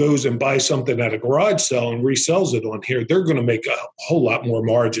somebody goes and buys something at a garage sale and resells it on here, they're going to make a whole lot more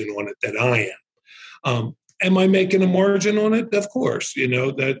margin on it than I am. Am I making a margin on it? Of course,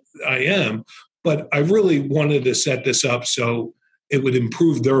 that I am. But I really wanted to set this up so it would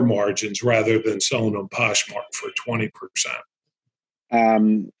improve their margins rather than selling on Poshmark for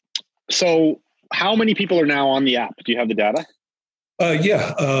 20%. So how many people are now on the app? Do you have the data?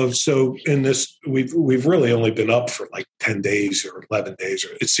 So in this, we've really only been up for like 10 days or 11 days, or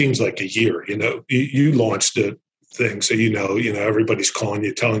it seems like a year. You launched a thing, so everybody's calling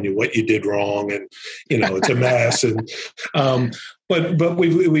you, telling you what you did wrong, and it's a mess. And but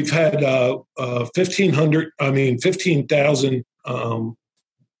we've had 15,000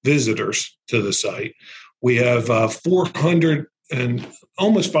 visitors to the site. We have 400 and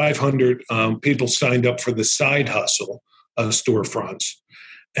almost 500 people signed up for the side hustle storefronts.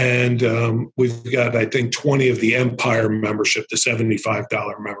 And we've got, I think, 20 of the Empire membership, the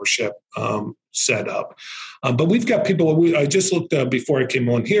 $75 membership set up. But we've got people, I just looked before I came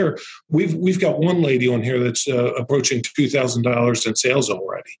on here, we've got one lady on here that's approaching $2,000 in sales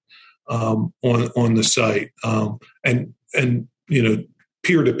already on the site. And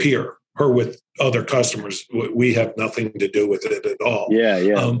peer-to-peer, her with other customers. We have nothing to do with it at all. Yeah,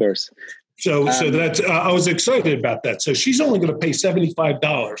 of course. So that's I was excited about that. So she's only going to pay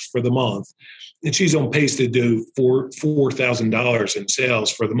 $75 for the month, and she's on pace to do $4,000 in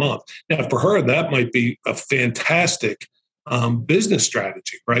sales for the month. Now, for her, that might be a fantastic business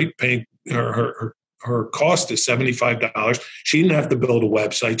strategy, right? Paying her cost is $75. She didn't have to build a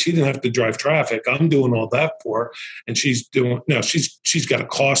website. She didn't have to drive traffic. I'm doing all that for her, and she's got a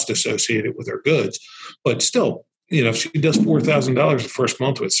cost associated with her goods, but still. If she does $4,000 the first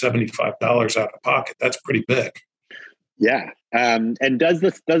month with $75 out of pocket, that's pretty big. Yeah. And does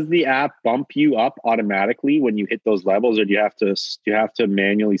the app bump you up automatically when you hit those levels, or do you have to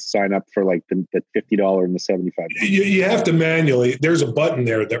manually sign up for like the $50 and the $75? You have to manually. There's a button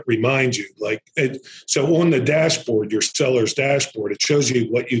there that reminds you. So on the dashboard, your seller's dashboard, it shows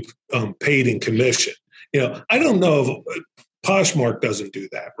you what you paid in commission. I don't know if Poshmark doesn't do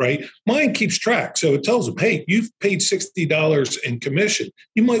that, right? Mine keeps track. So it tells them, hey, you've paid $60 in commission.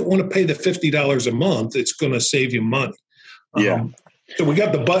 You might want to pay the $50 a month. It's going to save you money. Yeah. So we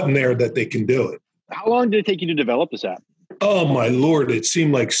got the button there that they can do it. How long did it take you to develop this app? Oh my Lord. It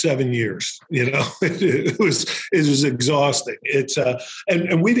seemed like 7 years, it was exhausting. It's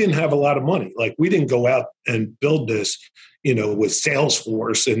and we didn't have a lot of money. Like, we didn't go out and build this, with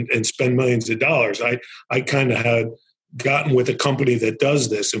Salesforce and spend millions of dollars. I kind of had gotten with a company that does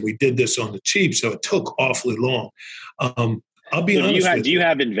this, and we did this on the cheap, so it took awfully long. I'll be honest. Do you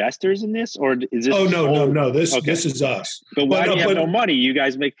have investors in this, or is this? Oh no. This is us. But why do you have no money? You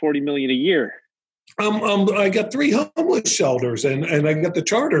guys make $40 million a year. I got 3 homeless shelters, and I got the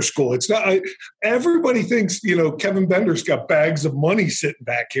charter school. It's not. Everybody thinks Kevin Bender's got bags of money sitting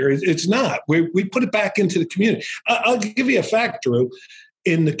back here. It's not. We put it back into the community. I'll give you a fact, Drew.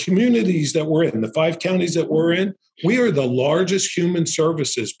 In the communities that we're in, the 5 counties that we're in, we are the largest human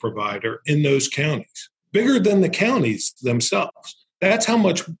services provider in those counties, bigger than the counties themselves. That's how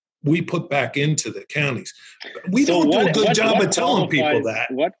much we put back into the counties. We don't do a good job of telling people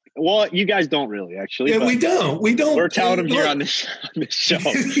that. Well, you guys don't really, actually. Yeah, we don't. We're telling them here on this show.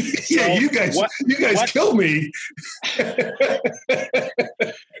 Yeah, you guys kill me.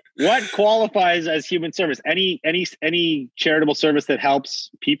 What qualifies as human service? Any charitable service that helps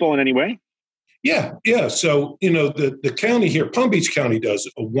people in any way? Yeah. So, the county here, Palm Beach County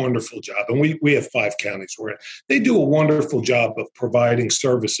does a wonderful job. And we have 5 counties where they do a wonderful job of providing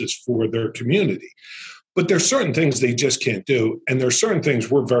services for their community. But there's certain things they just can't do. And there's certain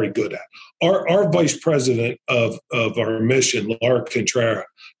things we're very good at. Our vice president of our mission, Laura Contrera,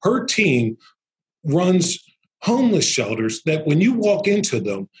 her team runs homeless shelters that when you walk into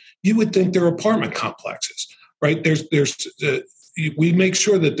them, you would think they're apartment complexes, right? We make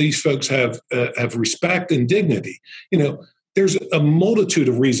sure that these folks have respect and dignity. There's a multitude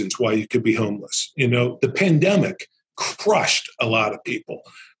of reasons why you could be homeless. The pandemic crushed a lot of people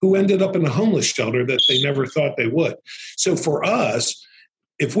who ended up in a homeless shelter that they never thought they would. So for us,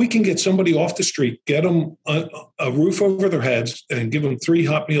 if we can get somebody off the street, get them a roof over their heads and give them 3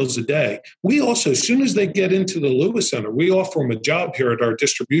 hot meals a day, we also, as soon as they get into the Lewis Center, we offer them a job here at our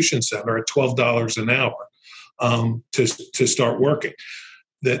distribution center at $12 an hour to start working.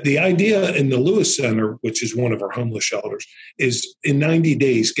 the idea in the Lewis Center, which is one of our homeless shelters, is in 90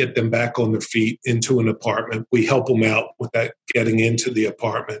 days, get them back on their feet into an apartment. We help them out with that, getting into the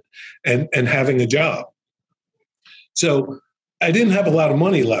apartment and having a job. So I didn't have a lot of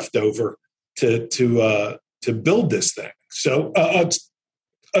money left over to build this thing. So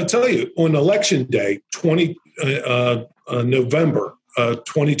I'll tell you, on election day, November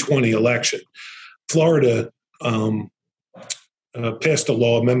 2020 election, Florida passed a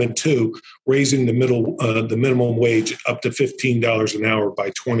law, Amendment 2, raising the minimum wage up to $15 an hour by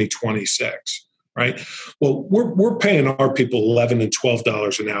 2026. Right. Well, we're paying our people $11 and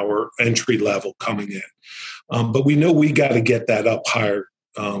 $12 an hour entry level coming in, but we know we got to get that up higher.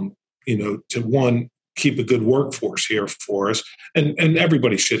 To one, keep a good workforce here for us, and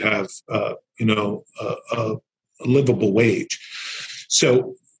everybody should have a livable wage.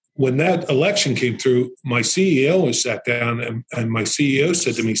 So when that election came through, my CEO sat down and my CEO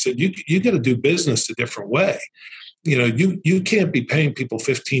said to me, he said, you got to do business a different way. You can't be paying people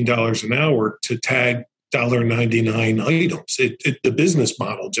 $15 an hour to tag $1.99 items. The business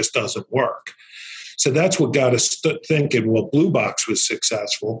model just doesn't work. So that's what got us thinking, well, Blue Box was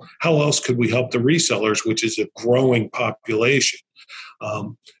successful. How else could we help the resellers, which is a growing population?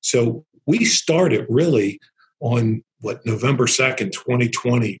 So we started really on November 2nd,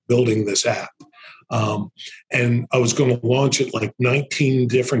 2020, building this app. And I was going to launch it like 19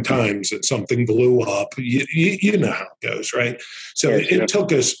 different times and something blew up. You know how it goes, right? So it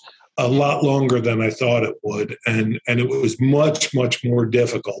took us a lot longer than I thought it would. And it was much, much more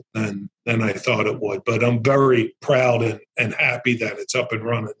difficult than I thought it would. But I'm very proud and happy that it's up and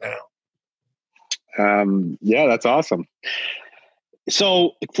running now. Yeah, that's awesome.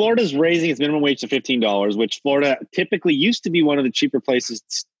 So Florida's raising its minimum wage to $15, which Florida typically used to be one of the cheaper places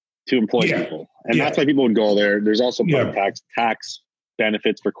to employ people. And that's why people would go there. There's also tax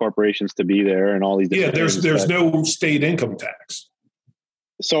benefits for corporations to be there and all these different things. There's no state income tax.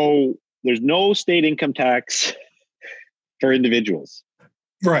 So there's no state income tax for individuals.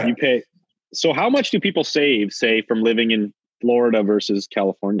 Right. You pay. So how much do people save, say, from living in Florida versus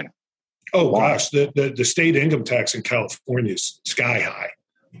California? Oh, gosh, the state income tax in California is sky high.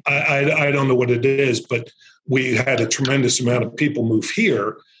 I don't know what it is, but we had a tremendous amount of people move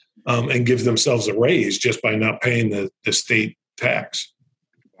here and give themselves a raise just by not paying the state tax.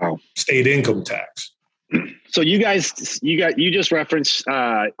 Wow. State income tax. So you just referenced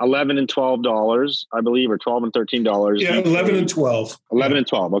 $11 and $12, I believe, or $12 and $13. Yeah, 11 and 12. 11 and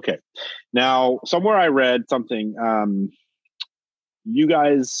 12. Okay. Now, somewhere I read something. You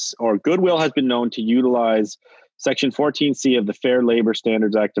guys, or Goodwill, has been known to utilize Section 14C of the Fair Labor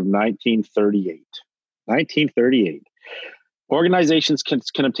Standards Act of 1938. 1938. Organizations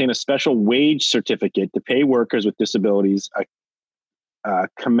can obtain a special wage certificate to pay workers with disabilities a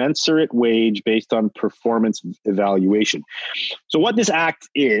commensurate wage based on performance evaluation. So what this act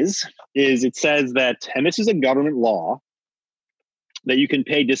is it says that, and this is a government law, that you can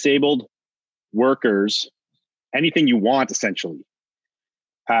pay disabled workers anything you want, essentially.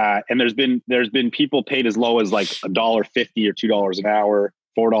 And there's been people paid as low as like $1.50 or $2 an hour,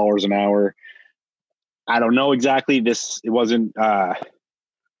 $4 an hour. I don't know exactly this. It wasn't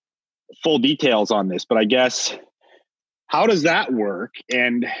full details on this, but I guess, how does that work?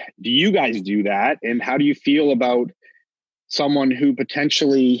 And do you guys do that? And how do you feel about someone who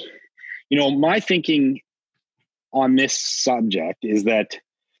potentially, my thinking on this subject is that,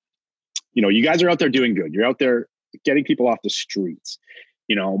 you guys are out there doing good. You're out there getting people off the streets,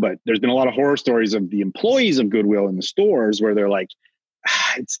 but there's been a lot of horror stories of the employees of Goodwill in the stores where they're like,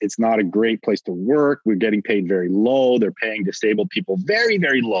 it's not a great place to work. We're getting paid very low. They're paying disabled people very,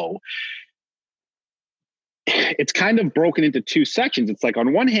 very low. It's kind of broken into two sections. It's like,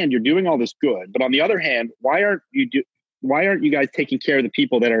 on one hand, you're doing all this good, but on the other hand, why aren't you guys taking care of the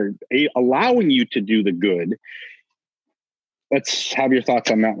people that are allowing you to do the good? Let's have your thoughts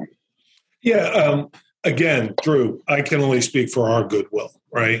on that one. Yeah. Again, Drew, I can only speak for our Goodwill,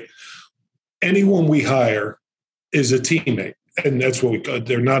 right? Anyone we hire is a teammate. And that's what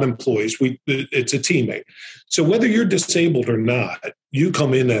they're not employees. It's a teammate. So whether you're disabled or not, you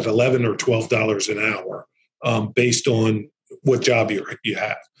come in at $11 or $12 an hour. Based on what job you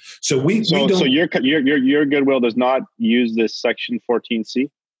have. So so your Goodwill does not use this Section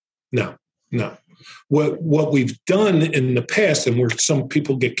 14C? No. What we've done in the past, and where some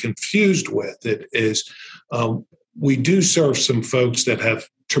people get confused with it, is we do serve some folks that have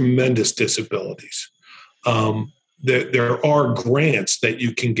tremendous disabilities. There are grants that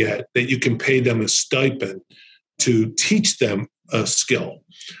you can get, that you can pay them a stipend to teach them a skill.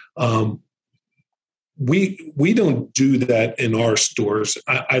 we don't do that in our stores.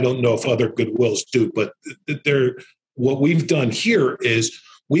 I don't know if other Goodwills do, but what we've done here is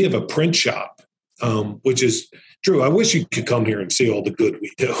we have a print shop, which is Drew. I wish you could come here and see all the good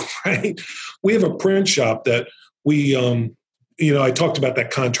we do. Right? We have a print shop that we, I talked about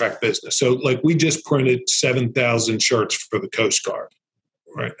that contract business. So like we just printed 7,000 shirts for the Coast Guard,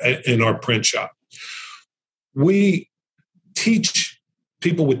 right, in our print shop. We teach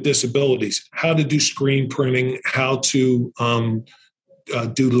people with disabilities how to do screen printing, how to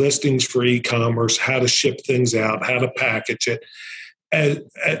do listings for e-commerce, how to ship things out, how to package it.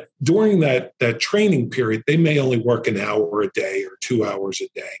 During that training period, they may only work an hour a day or 2 hours a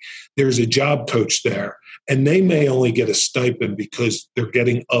day. There's a job coach there, and they may only get a stipend because they're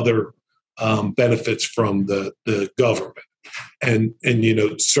getting other benefits from the government. And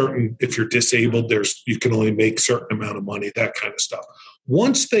certain, if you're disabled, you can only make certain amount of money, that kind of stuff.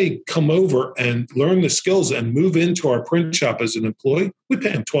 Once they come over and learn the skills and move into our print shop as an employee, we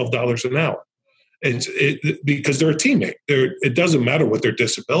pay them $12 an hour. Because they're a teammate. It doesn't matter what their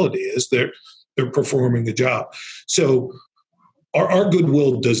disability is. They're performing the job. So our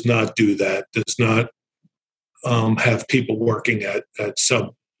Goodwill does not do that. Does not have people working at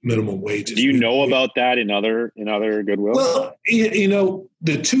sub minimum wages. Do you know about that in other Goodwill? Well,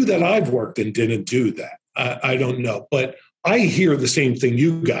 the two that I've worked in didn't do that. I don't know, but I hear the same thing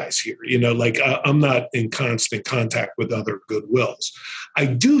you guys hear. I'm not in constant contact with other Goodwills. I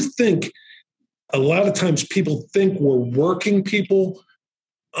do think a lot of times people think we're working people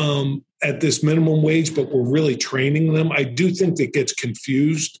at this minimum wage, but we're really training them. I do think it gets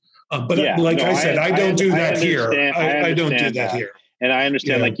confused. But I said, I don't do that here. I don't do that here. And I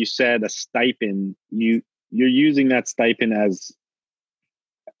understand, like you said, a stipend, you're using that stipend as,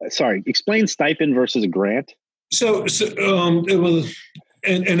 explain stipend versus a grant. So it was,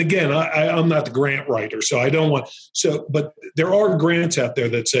 and again, I'm not the grant writer, so I don't want, but there are grants out there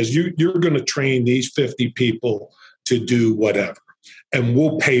that says you're going to train these 50 people to do whatever, and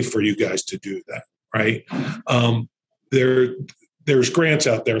we'll pay for you guys to do that, right? There's grants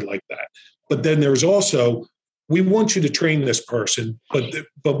out there like that. But then there's also, we want you to train this person,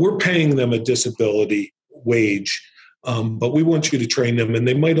 but we're paying them a disability wage. But we want you to train them, and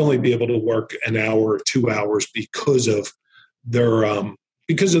they might only be able to work an hour or 2 hours because of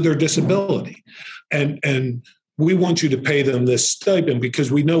their disability. And we want you to pay them this stipend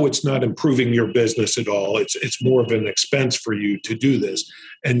because we know it's not improving your business at all. It's more of an expense for you to do this,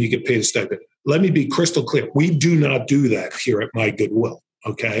 and you get paid a stipend. Let me be crystal clear. We do not do that here at My Goodwill.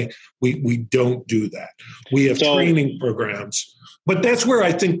 Okay. We don't do that. We have training programs, but that's where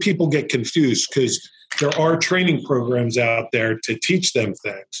I think people get confused because there are training programs out there to teach them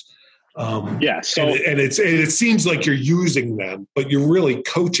things. And it seems like you're using them, but you're really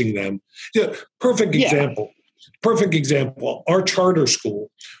coaching them. Yeah. Perfect example. Our charter school,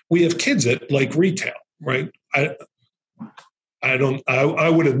 we have kids that like retail, right? I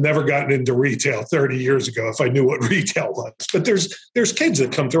would have never gotten into retail 30 years ago if I knew what retail was. But there's kids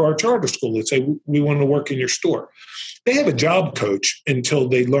that come through our charter school that say, we want to work in your store. They have a job coach until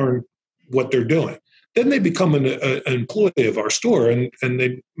they learn what they're doing. Then they become an employee of our store and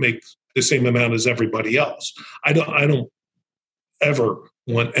they make the same amount as everybody else. I don't ever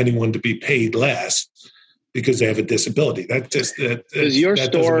want anyone to be paid less because they have a disability. Does your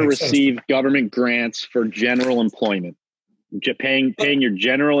store receive government grants for general employment? Paying your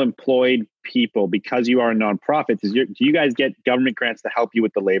general employed people because you are a nonprofit. Do you guys get government grants to help you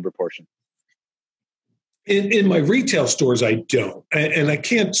with the labor portion? In my retail stores, I don't. And I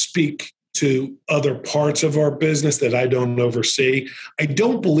can't speak to other parts of our business that I don't oversee. I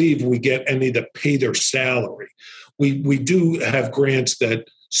don't believe we get any that pay their salary. We do have grants that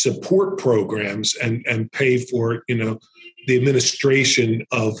support programs and pay for, the administration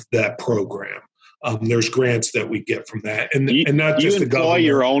of that program. There's grants that we get from that, and not just the government. Do you employ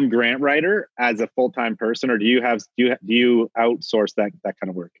your own grant writer as a full-time person, or do you outsource that kind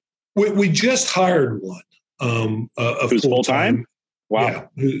of work? We just hired one. Who's full-time? Wow, yeah,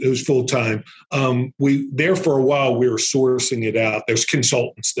 who's full-time. There for a while we were sourcing it out. There's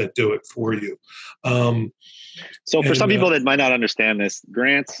consultants that do it for you. So for some people that might not understand this,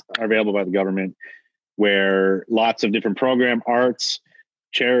 grants are available by the government, where lots of different program, arts,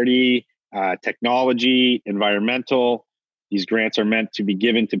 charity, technology, environmental. These grants are meant to be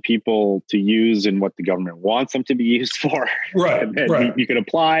given to people to use in what the government wants them to be used for. Right. And you can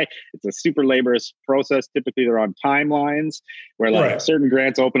apply. It's a super laborious process. Typically, they're on timelines where certain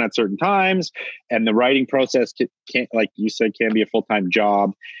grants open at certain times, and the writing process can, like you said, can be a full-time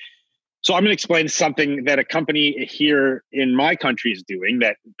job. So I'm going to explain something that a company here in my country is doing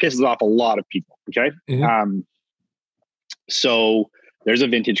that pisses off a lot of people. Okay. Mm-hmm. So there's a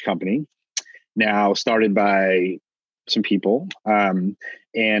vintage company now started by some people.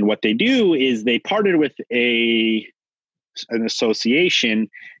 And what they do is they partnered with an association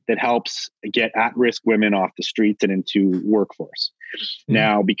that helps get at-risk women off the streets and into workforce. Mm-hmm.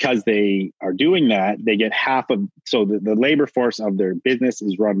 Now, because they are doing that, they get the labor force of their business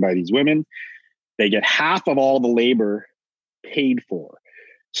is run by these women. They get half of all the labor paid for.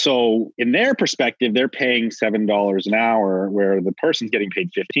 So in their perspective, they're paying $7 an hour, where the person's getting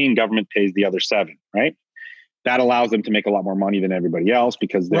paid 15, government pays the other 7, right? That allows them to make a lot more money than everybody else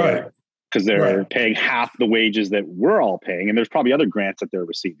because they're paying half the wages that we're all paying. And there's probably other grants that they're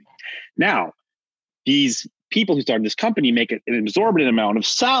receiving. Now, these people who started this company make an exorbitant amount of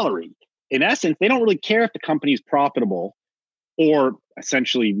salary. In essence, they don't really care if the company is profitable or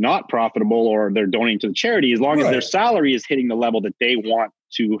essentially not profitable, or they're donating to the charity, as long as their salary is hitting the level that they want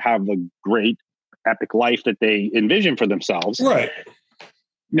to have the great epic life that they envision for themselves. Right.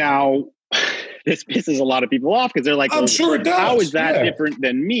 Now, this pisses a lot of people off because they're like, I'm sure it does. How is that different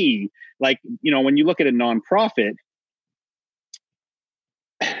than me? Like, when you look at a nonprofit,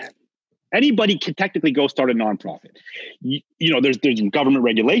 anybody can technically go start a nonprofit. There's government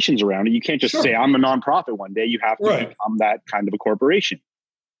regulations around it. You can't just say I'm a nonprofit one day. You have to become that kind of a corporation.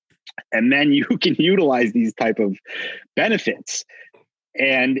 And then you can utilize these type of benefits.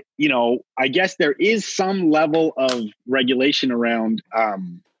 And, I guess there is some level of regulation around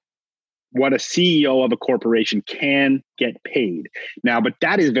what a CEO of a corporation can get paid. Now, but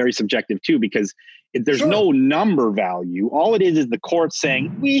that is very subjective too, because there's no number value. All it is the court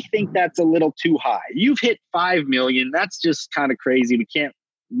saying, we think that's a little too high. You've hit 5 million. That's just kind of crazy. We can't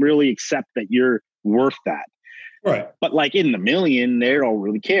really accept that you're worth that. Right. But like in the million, they don't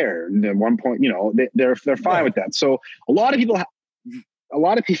really care. And at one point, they're fine with that. So a lot of people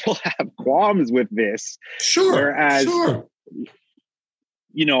have qualms with this. Sure. Whereas,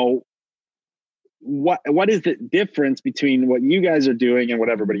 what is the difference between what you guys are doing and what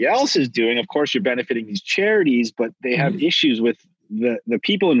everybody else is doing? Of course, you're benefiting these charities, but they have issues with the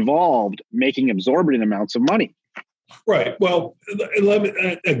people involved making exorbitant amounts of money. Right. Well, let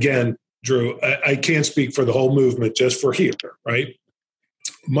me, again, Drew, I can't speak for the whole movement, just for here, right?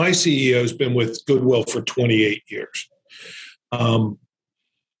 My CEO has been with Goodwill for 28 years.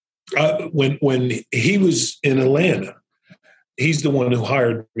 When he was in Atlanta, he's the one who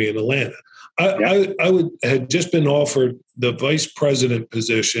hired me in Atlanta. I had just been offered the vice president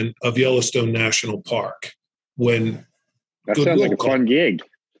position of Yellowstone National Park when that Goodwill sounds like a fun gig.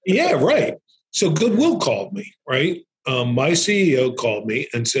 Yeah, right. So Goodwill called me, right? My CEO called me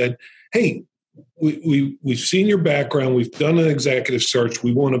and said, "Hey, we've seen your background. We've done an executive search.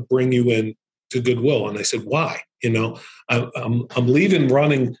 We want to bring you in to Goodwill." And I said, "Why? I'm leaving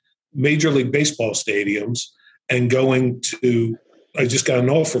running Major League Baseball stadiums and going to." I just got an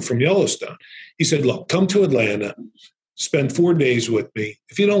offer from Yellowstone. He said, "Look, come to Atlanta, spend 4 days with me.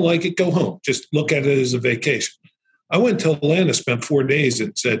 If you don't like it, go home. Just look at it as a vacation." I went to Atlanta, spent 4 days,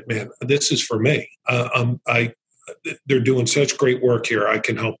 and said, "Man, this is for me. They're doing such great work here. I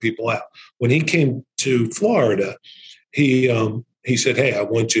can help people out." When he came to Florida, he said, "Hey, I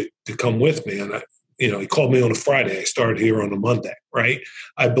want you to come with me." And he called me on a Friday. I started here on a Monday, right?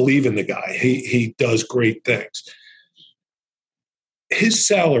 I believe in the guy. He does great things. His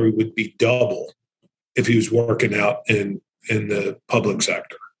salary would be double if he was working out in the public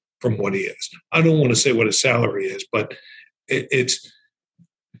sector from what he is. I don't want to say what his salary is, but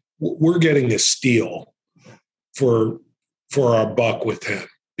we're getting a steal for our buck with him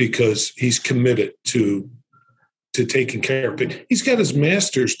because he's committed to taking care of it. He's got his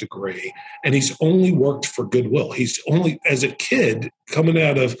master's degree and he's only worked for Goodwill. He's only, as a kid coming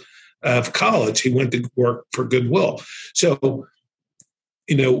out of college, he went to work for Goodwill. So,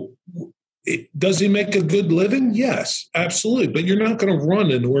 does he make a good living? Yes, absolutely. But you're not going to run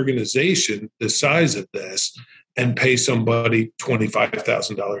an organization the size of this and pay somebody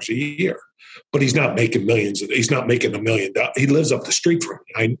 $25,000 a year. But he's not making millions. He's not making $1 million. He lives up the street from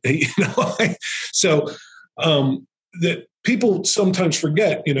me. So that people sometimes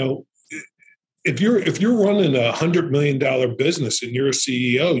forget. If you're running $100 million business and you're a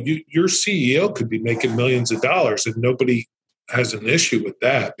CEO, your CEO could be making millions of dollars, and nobody has an issue with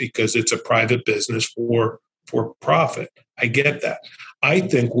that because it's a private business for profit. I get that. I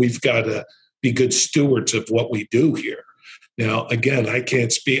think we've got to be good stewards of what we do here. Now, again, I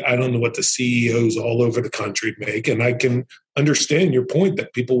can't speak. I don't know what the CEOs all over the country make, and I can understand your point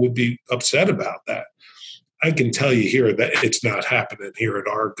that people would be upset about that. I can tell you here that it's not happening here at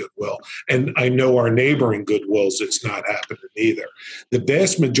our Goodwill. And I know our neighboring Goodwills, it's not happening either. The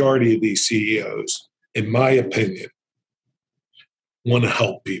vast majority of these CEOs, in my opinion, want to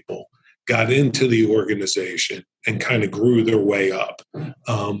help people, got into the organization and kind of grew their way up.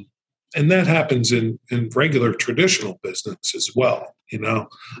 And that happens in regular traditional business as well.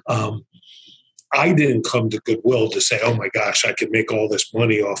 I didn't come to Goodwill to say, oh my gosh, I can make all this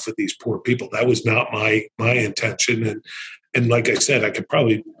money off of these poor people. That was not my intention. And like I said, I could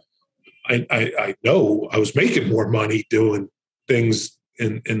probably, I know I was making more money doing things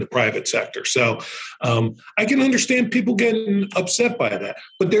in the private sector. So I can understand people getting upset by that.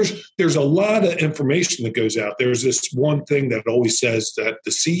 But there's a lot of information that goes out. There's this one thing that always says that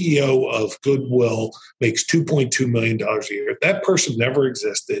the CEO of Goodwill makes $2.2 million a year. That person never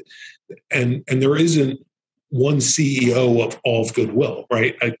existed. And there isn't one CEO of all of Goodwill,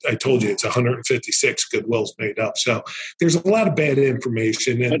 right? I told you it's 156 Goodwills made up. So there's a lot of bad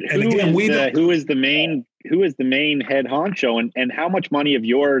information. And again, who is the main head honcho, and how much money of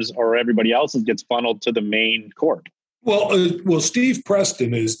yours or everybody else's gets funneled to the main corp? Well, Steve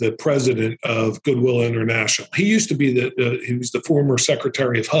Preston is the president of Goodwill International. He used to be he was the former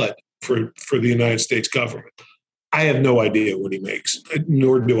secretary of HUD for the United States government. I have no idea what he makes,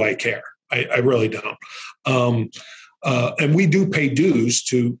 nor do I care. I really don't. And we do pay dues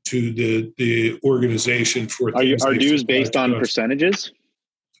to the organization for. Are dues based on percentages?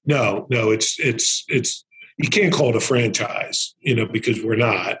 No, it's you can't call it a franchise, because we're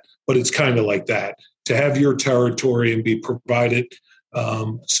not. But it's kind of like that. To have your territory and be provided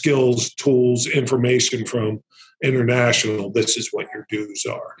skills, tools, information from international, this is what your dues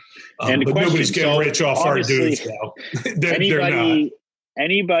are. And but nobody's getting rich off our dues now. They're not.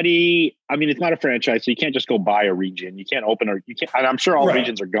 Anybody, I mean, it's not a franchise, so you can't just go buy a region. You can't open, and I'm sure all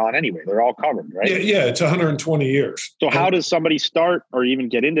regions are gone anyway. They're all covered, right? Yeah, it's 120 years. So how does somebody start or even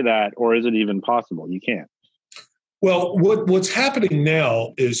get into that, or is it even possible? You can't. Well, what's happening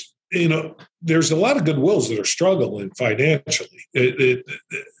now is, there's a lot of Goodwills that are struggling financially.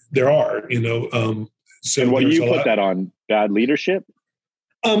 There are, So and what you put that on? Bad leadership?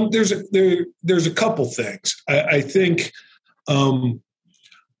 There's a couple things. I think.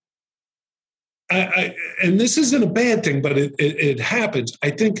 And this isn't a bad thing, but it happens. I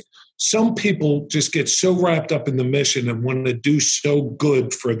think some people just get so wrapped up in the mission and want to do so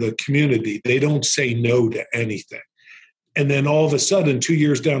good for the community, they don't say no to anything. And then all of a sudden, 2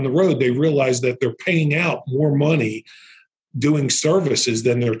 years down the road, they realize that they're paying out more money doing services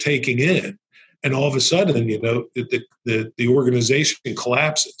than they're taking in. And all of a sudden, the organization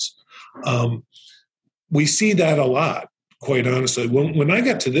collapses. We see that a lot. Quite honestly, when I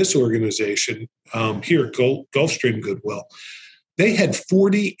got to this organization here at Gulfstream Goodwill, they had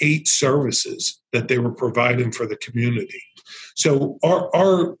 48 services that they were providing for the community. So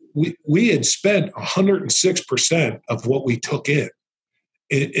we had spent 106% of what we took in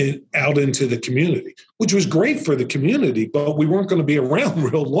out into the community, which was great for the community, but we weren't going to be around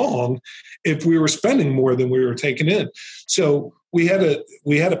real long if we were spending more than we were taking in. So we had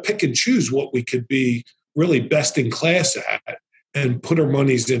to pick and choose what we could be really best in class at and put our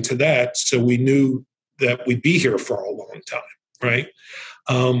monies into that, so we knew that we'd be here for a long time, right?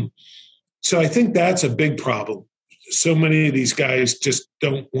 So I think that's a big problem. So many of these guys just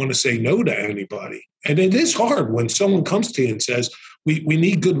don't want to say no to anybody. And it is hard when someone comes to you and says, we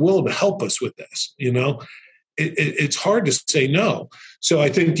need Goodwill to help us with this, It's hard to say no. So I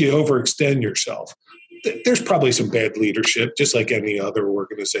think you overextend yourself. There's probably some bad leadership, just like any other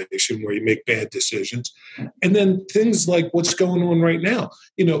organization where you make bad decisions. And then things like what's going on right now.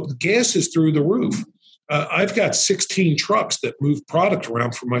 Gas is through the roof. I've got 16 trucks that move product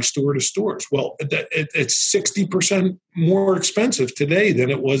around from my store to stores. Well, it's 60% more expensive today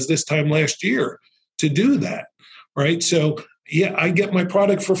than it was this time last year to do that, right? So, yeah, I get my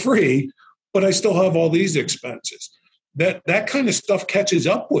product for free, but I still have all these expenses. That kind of stuff catches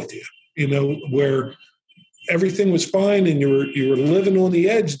up with you, where everything was fine and you were living on the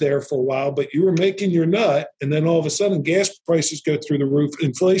edge there for a while, but you were making your nut, and then all of a sudden gas prices go through the roof,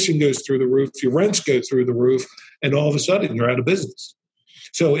 inflation goes through the roof, your rents go through the roof, and all of a sudden you're out of business.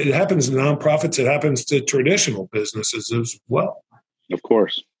 So it happens to nonprofits, it happens to traditional businesses as well. Of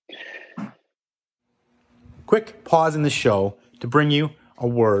course. Quick pause in the show to bring you a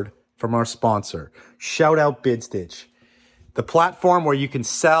word from our sponsor. Shout out BidStitch, the platform where you can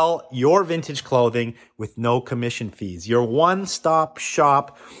sell your vintage clothing with no commission fees. Your one-stop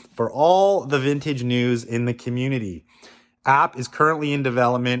shop for all the vintage news in the community. App is currently in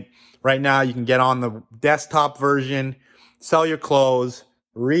development. Right now, you can get on the desktop version, sell your clothes,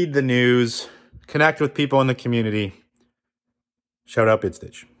 read the news, connect with people in the community. Shout out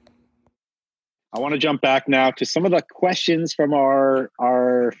BidStitch. I want to jump back now to some of the questions from our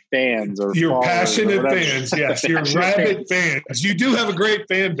fans or your followers passionate fans. Yes, your rabid fans. You do have a great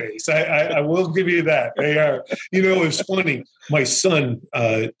fan base. I will give you that. They are. It's funny. My son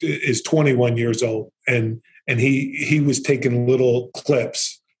is 21 years old, and he was taking little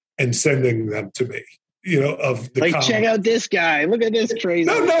clips and sending them to me. Of the like, comments. Check out this guy. Look at this crazy.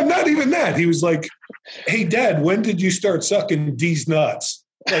 No, not even that. He was like, "Hey, Dad, when did you start sucking D's nuts?"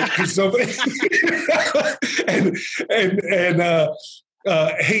 Like somebody,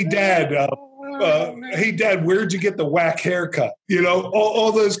 hey Dad, where'd you get the whack haircut?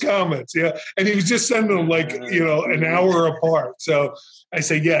 All those comments. Yeah. And he was just sending them like, an hour apart. So I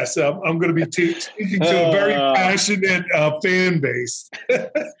say, yes, I'm going to be speaking to a very passionate fan base.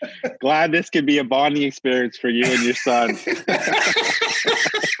 Glad this could be a bonding experience for you and your son.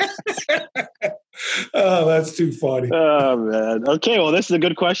 Oh, that's too funny. Oh, man. Okay, well, this is a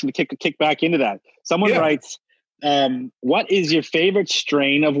good question to kick back into that. Someone writes, what is your favorite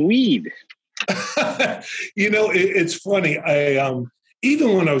strain of weed? It's funny. I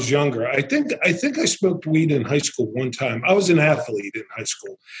even when I was younger, I think I smoked weed in high school one time. I was an athlete in high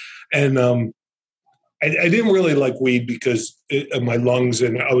school, and I didn't really like weed because of my lungs,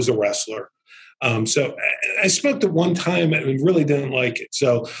 and I was a wrestler. So I smoked it one time and really didn't like it.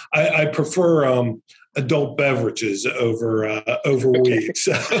 So I prefer adult beverages over weed.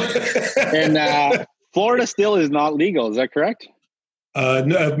 So. And Florida still is not legal. Is that correct?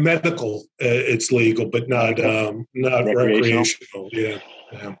 No, medical, it's legal, but not recreational. Yeah.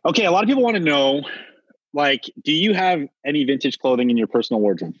 Okay, a lot of people want to know, like, do you have any vintage clothing in your personal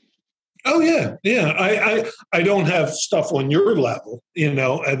wardrobe? Oh yeah. I don't have stuff on your level,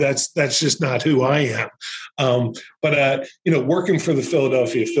 that's just not who I am. But working for the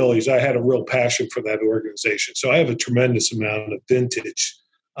Philadelphia Phillies, I had a real passion for that organization. So I have a tremendous amount of vintage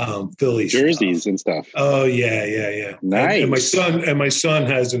Phillies jerseys stuff. And stuff. Oh yeah. Nice. And my son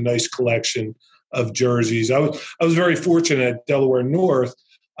has a nice collection of jerseys. I was very fortunate at Delaware North.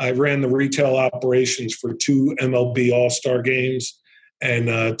 I ran the retail operations for 2 MLB All-Star games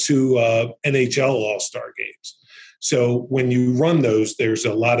and 2 NHL All-Star games. So when you run those, there's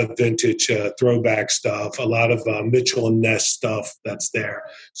a lot of vintage throwback stuff, a lot of Mitchell and Ness stuff that's there.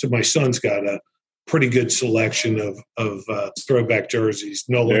 So my son's got a pretty good selection of throwback jerseys,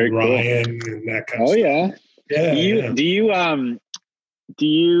 Nolan Ryan and that kind of stuff. Yeah. Yeah. Do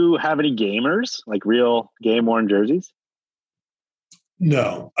you have any gamers, like real game-worn jerseys?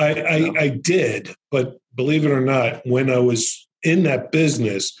 No, I did, but believe it or not, when I was in that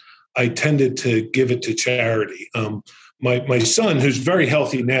business, I tended to give it to charity. My son, who's very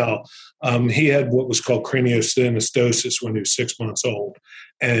healthy now, he had what was called craniosynostosis when he was 6 months old.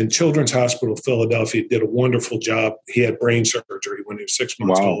 And Children's Hospital of Philadelphia did a wonderful job. He had brain surgery when he was 6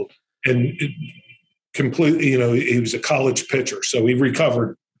 months old. And completely, he was a college pitcher, so he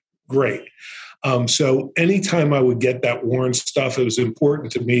recovered great. So anytime I would get that worn stuff, it was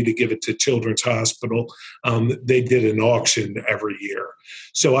important to me to give it to Children's Hospital. They did an auction every year.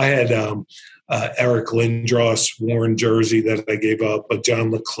 So I had Eric Lindros worn jersey that I gave up, but John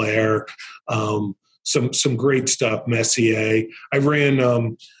LeClaire, some great stuff, Messier. I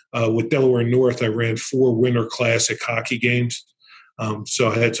ran, with Delaware North, I ran 4 Winter Classic hockey games.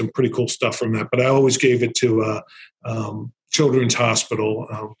 So I had some pretty cool stuff from that, but I always gave it to Children's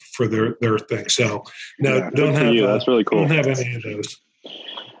Hospital for their thing. So no, don't have. That's really cool. Don't have any of those.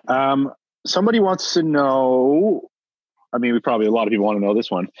 Somebody wants to know. I mean, a lot of people want to know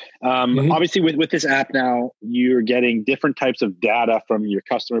this one. Obviously, with this app now, you're getting different types of data from your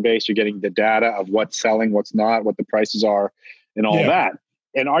customer base. You're getting the data of what's selling, what's not, what the prices are, and all that.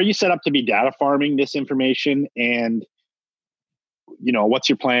 And are you set up to be data farming this information? And what's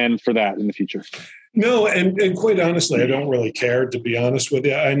your plan for that in the future? No, and quite honestly, I don't really care, to be honest with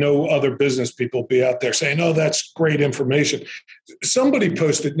you. I know other business people be out there saying, oh, that's great information. Somebody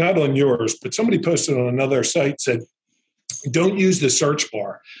posted, not on yours, but somebody posted on another site, said, don't use the search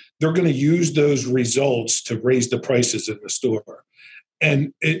bar. They're going to use those results to raise the prices in the store.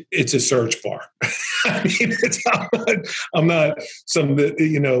 And it's a search bar. I mean, I'm not some,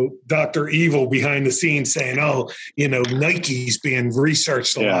 Dr. Evil behind the scenes saying, Nike's being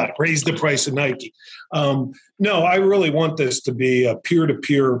researched a lot, raise the price of Nike. No, I really want this to be a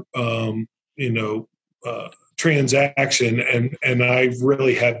peer-to-peer, transaction. And I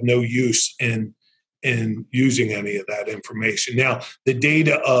really have no use in using any of that information. Now, the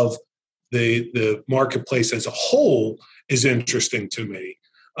data of the marketplace as a whole is interesting to me.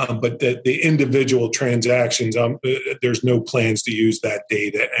 But the individual transactions, there's no plans to use that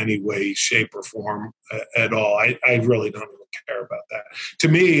data any way, shape, or form at all. I really don't even care about that. To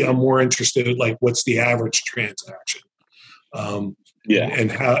me, I'm more interested in like what's the average transaction,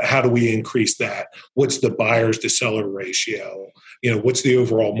 and how do we increase that? What's the buyers to seller ratio? What's the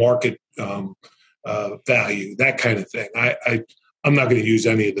overall market value? That kind of thing. I'm not going to use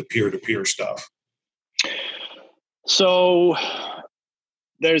any of the peer-to-peer stuff. So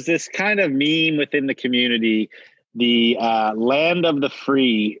there's this kind of meme within the community, the Land of the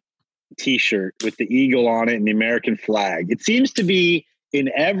Free t-shirt with the eagle on it and the American flag. It seems to be in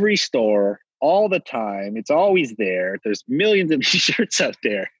every store all the time. It's always there. There's millions of these shirts out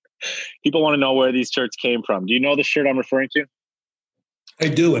there. People want to know where these shirts came from. Do you know the shirt I'm referring to? I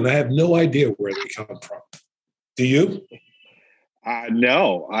do, and I have no idea where they come from. Do you?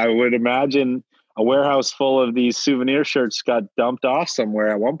 No, I would imagine a warehouse full of these souvenir shirts got dumped off somewhere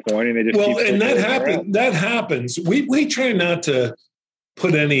at one point, and they just and that happens. We try not to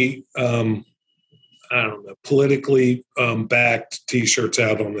put any politically backed T-shirts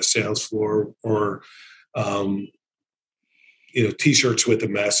out on the sales floor or T-shirts with a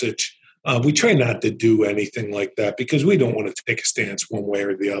message. We try not to do anything like that because we don't want to take a stance one way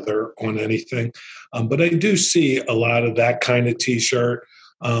or the other on anything. But I do see a lot of that kind of T-shirt.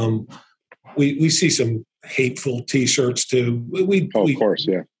 We see some hateful T-shirts too. Of course,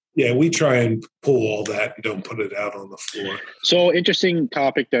 yeah. Yeah, we try and pull all that and don't put it out on the floor. So interesting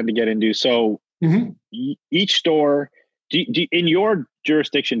topic then to get into. So each store, in your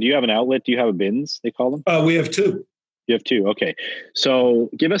jurisdiction, do you have an outlet? Do you have a bins, they call them? We have two. You have two. Okay. So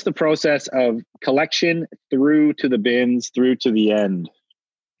give us the process of collection through to the bins, through to the end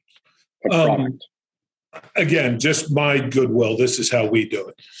of product. Again, just my goodwill. This is how we do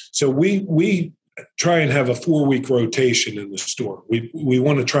it. So we try and have a 4-week rotation in the store. We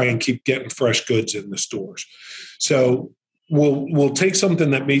want to try and keep getting fresh goods in the stores. So we'll take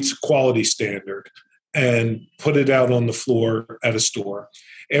something that meets quality standard and put it out on the floor at a store.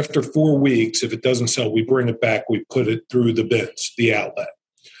 After 4 weeks, if it doesn't sell, we bring it back. We put it through the bins, the outlet.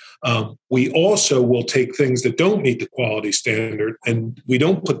 We also will take things that don't meet the quality standard and we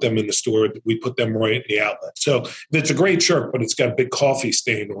don't put them in the store. We put them right in the outlet. So if it's a great shirt, but it's got a big coffee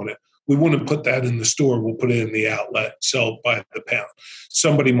stain on it, we wouldn't put that in the store. We'll put it in the outlet, sell it by the pound.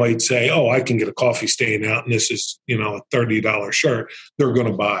 Somebody might say, oh, I can get a coffee stain out and this is, a $30 shirt. They're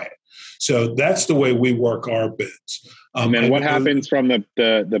going to buy it. So that's the way we work our bids. And what happens from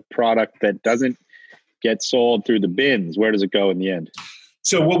the product that doesn't get sold through the bins? Where does it go in the end?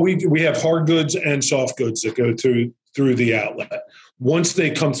 So what we have hard goods and soft goods that go through the outlet. Once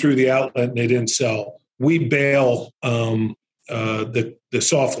they come through the outlet and they didn't sell, we bail the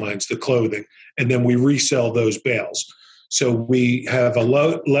soft lines, the clothing, and then we resell those bales. So we have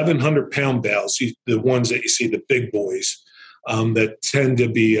 1,100 pound bales, the ones that you see, the big boys, that tend to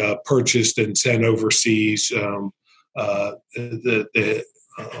be purchased and sent overseas.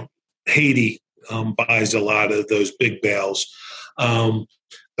 Haiti buys a lot of those big bales.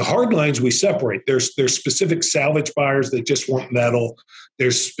 The hard lines we separate. There's specific salvage buyers that just want metal.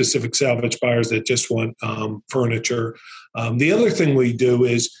 There's specific salvage buyers that just want furniture. The other thing we do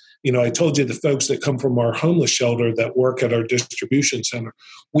is, I told you the folks that come from our homeless shelter that work at our distribution center,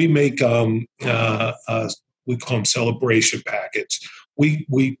 we make we call them celebration packets. We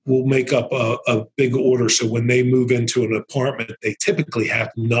will make up a big order. So when they move into an apartment, they typically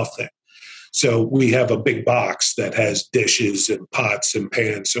have nothing. So we have a big box that has dishes and pots and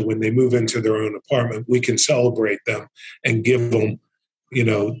pans. So when they move into their own apartment, we can celebrate them and give them,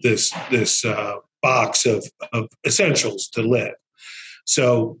 this box of essentials to live.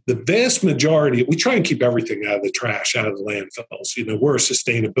 So the vast majority, we try and keep everything out of the trash, out of the landfills. We're a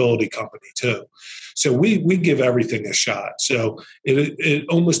sustainability company too. So we give everything a shot. So it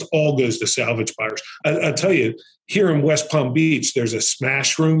almost all goes to salvage buyers. I'll tell you, here in West Palm Beach, there's a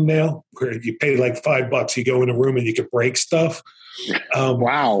smash room now where you pay like $5. You go in a room and you can break stuff.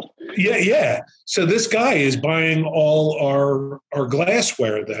 Wow. Yeah. So this guy is buying all our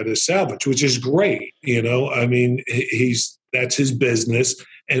glassware that is salvage, which is great. That's his business.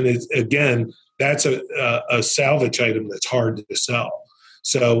 And that's a salvage item that's hard to sell.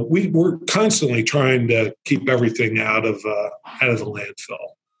 So we're constantly trying to keep everything out of the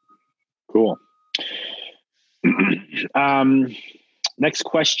landfill. Cool. Next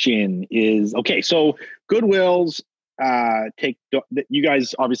question is, okay, so Goodwill's you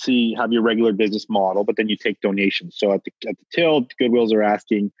guys obviously have your regular business model, but then you take donations. So at the till, Goodwills are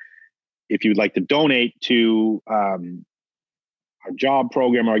asking if you'd like to donate to our job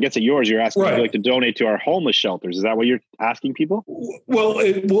program, or I guess at yours, you're asking Right. people like to donate to our homeless shelters. Is that what you're asking people? Well,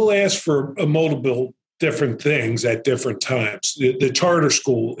 we'll ask for multiple different things at different times. The charter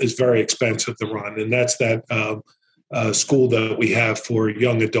school is very expensive to run, and that's that school that we have for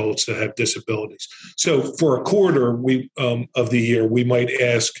young adults that have disabilities. So for a quarter of the year, we might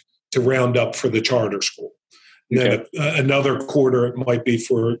ask to round up for the charter school. And then another quarter, it might be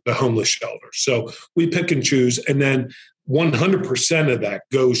for the homeless shelter. So we pick and choose, and then 100% of that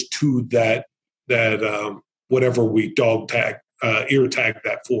goes to that whatever we dog tag, ear tag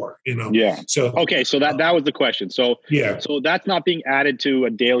that for, Yeah. So okay, so that was the question. So yeah, so that's not being added to a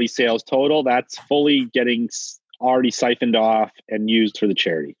daily sales total. That's fully getting already siphoned off and used for the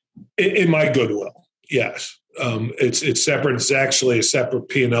charity. in my Goodwill, yes. It's separate. It's actually a separate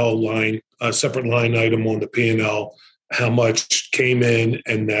P&L line, a separate line item on the P&L. How much came in,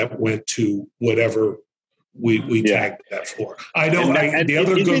 and that went to whatever we tagged that for. I don't. The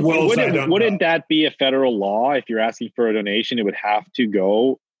other Goodwills, I don't. Wouldn't that be a federal law? If you're asking for a donation, it would have to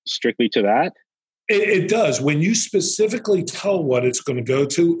go strictly to that. It does. When you specifically tell what it's going to go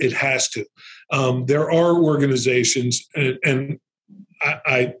to, it has to. There are organizations, and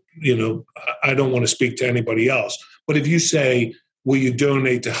I don't want to speak to anybody else, but if you say, will you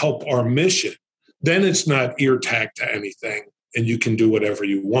donate to help our mission, then it's not ear tagged to anything, and you can do whatever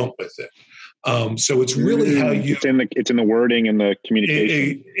you want with it. So it's really how you. It's in the wording and the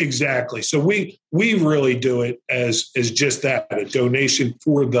communication. Exactly. So we really do it as just that, a donation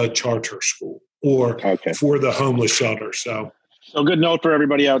for the charter school or for the homeless shelter. So good note for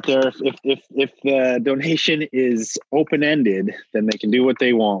everybody out there. If the donation is open-ended, then they can do what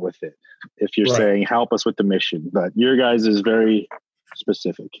they want with it. If you're saying help us with the mission, but your guys is very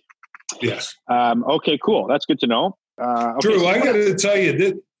specific. Yes. Okay, cool. That's good to know. Drew, I got to tell you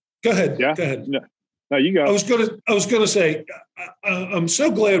that. Go ahead. Yeah. Go ahead. No, you go. I was going to say, I'm so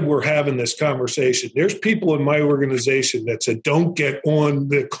glad we're having this conversation. There's people in my organization that said, "Don't get on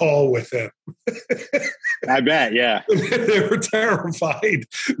the call with him." I bet. Yeah. They were terrified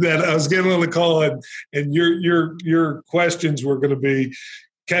that I was getting on the call, and your questions were going to be,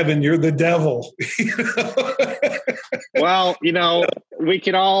 "Kevin, you're the devil." Well, we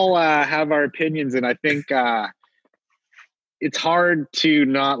can all have our opinions, and I think. It's hard to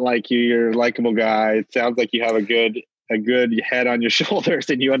not like you. You're a likable guy. It sounds like you have a good head on your shoulders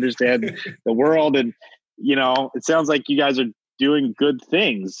and you understand the world. And, it sounds like you guys are doing good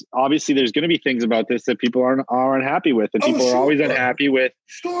things. Obviously there's going to be things about this that people aren't happy with. And people are always unhappy with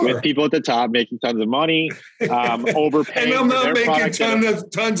people at the top making tons of money, overpaying. And I'm not making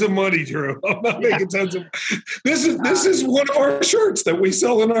tons of money, Drew. I'm not making tons of. This is one of our shirts that we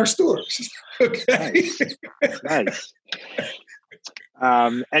sell in our stores. Okay. Nice.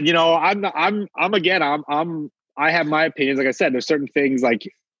 And I have my opinions. Like I said, there's certain things like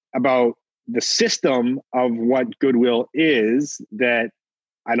about the system of what Goodwill is that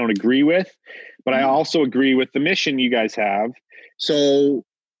I don't agree with, but I also agree with the mission you guys have. So,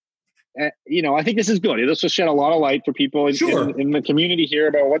 I think this is good. This will shed a lot of light for people in the community here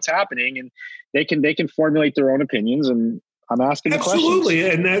about what's happening, and they can formulate their own opinions. And I'm asking the questions. Absolutely,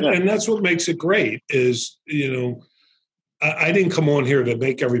 and that's what makes it great. Is I didn't come on here to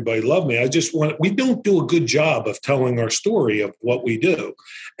make everybody love me. We don't do a good job of telling our story of what we do.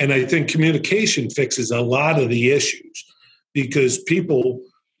 And I think communication fixes a lot of the issues because people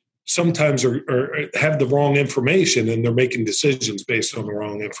sometimes have the wrong information and they're making decisions based on the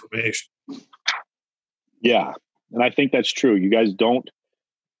wrong information. Yeah. And I think that's true. You guys don't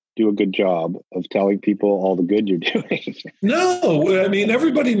do a good job of telling people all the good you're doing. No, I mean,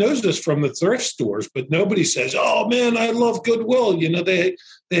 everybody knows this from the thrift stores, but nobody says, "Oh man, I love Goodwill. They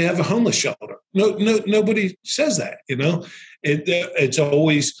have a homeless shelter." No, nobody says that. It's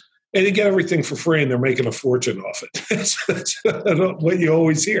always, and they get everything for free, and they're making a fortune off it. That's what you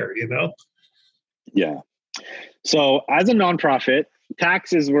always hear. Yeah. So, as a nonprofit,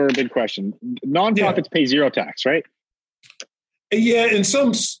 taxes were a big question. Nonprofits pay zero tax, right? Yeah, in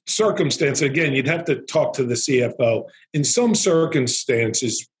some circumstances, again, you'd have to talk to the CFO. In some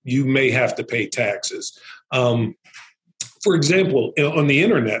circumstances, you may have to pay taxes. For example, on the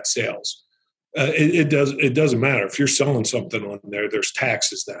internet sales, it doesn't matter if you're selling something on there. There's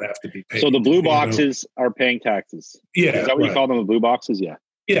taxes that have to be paid. So the blue boxes are paying taxes. Yeah, is that what you call them? The blue boxes? Yeah.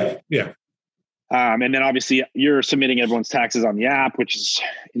 Yeah. And then obviously you're submitting everyone's taxes on the app, which is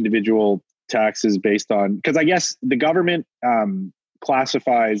individual taxes based on, because I guess the government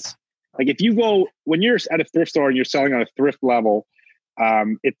classifies, like if you go, when you're at a thrift store and you're selling on a thrift level,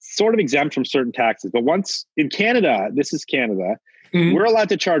 it's sort of exempt from certain taxes. But once in Canada, this is Canada, we're allowed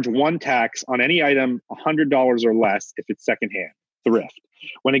to charge one tax on any item, $100 or less if it's secondhand. thrift.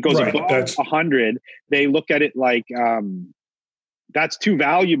 When it goes Right, above 100, they look at it like that's too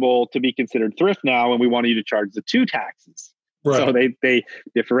valuable to be considered thrift now, and we want you to charge the 2 taxes. Right. So they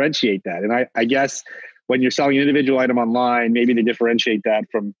differentiate that. And I guess when you're selling an individual item online, maybe they differentiate that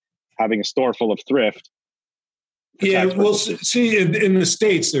from having a store full of thrift. Yeah, well, see, in the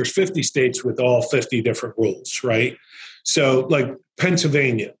States, there's 50 states with all 50 different rules, right? So like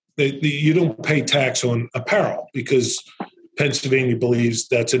Pennsylvania, you don't pay tax on apparel because Pennsylvania believes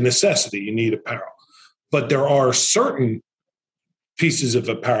that's a necessity. You need apparel. But there are certain pieces of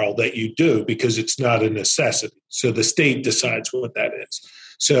apparel that you do because it's not a necessity. So the state decides what that is.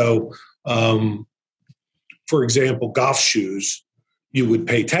 So, for example, golf shoes, you would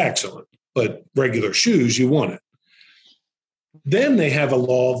pay tax on, but regular shoes, you wouldn't. Then they have a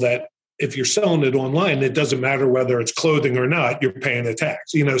law that if you're selling it online, it doesn't matter whether it's clothing or not, you're paying a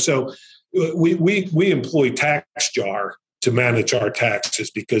tax. So we employ TaxJar to manage our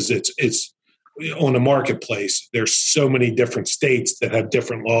taxes because it's on a marketplace. There's so many different states that have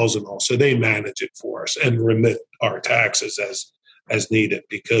different laws and all, so they manage it for us and remit our taxes as needed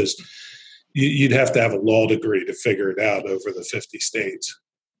because you'd have to have a law degree to figure it out over the 50 states.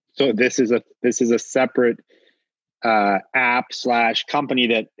 So this is a separate app/company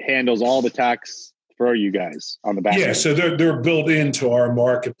that handles all the tax for you guys on the back. Yeah, so they're built into our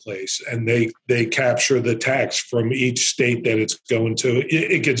marketplace, and they capture the tax from each state that it's going to.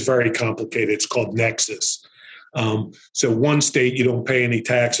 It gets very complicated. It's called Nexus. So one state, you don't pay any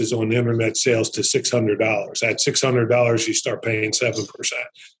taxes on internet sales to $600. At $600, you start paying 7%.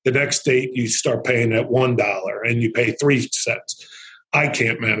 The next state, you start paying at $1, and you pay 3 cents. I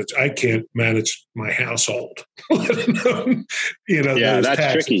can't manage my household. Yeah, that's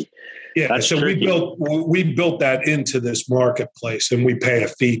taxes. Tricky. Yeah, that's so tricky. we built that into this marketplace, and we pay a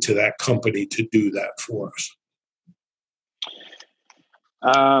fee to that company to do that for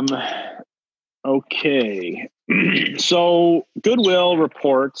us. Okay. So Goodwill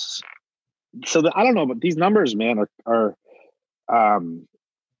reports. So I don't know, but these numbers, man, are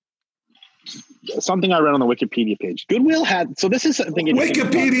something I read on the Wikipedia page. Goodwill had. So this is something.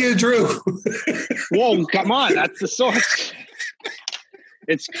 Wikipedia, Drew. Whoa, come on, that's the source.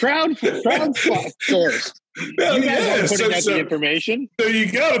 It's crowdsourced. You guys are putting out the information. So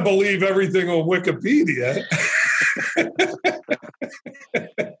you got to believe everything on Wikipedia.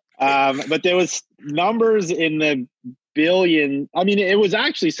 But there was numbers in the billion. I mean, it was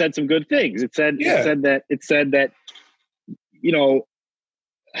actually said some good things. It said that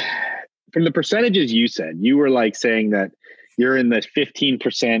from the percentages you said, you were like saying that you're in the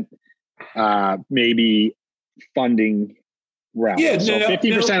 15% maybe funding realm. Yeah, so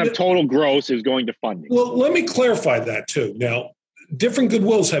 50% of total gross is going to funding. Well, let me clarify that too. Now, different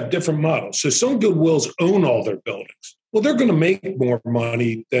Goodwills have different models. So some Goodwills own all their buildings. Well, they're going to make more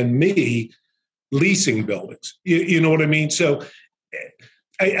money than me leasing buildings. You know what I mean? So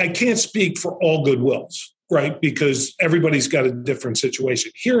I can't speak for all Goodwills, right? Because everybody's got a different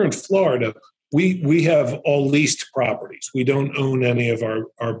situation. Here in Florida, we have all leased properties. We don't own any of our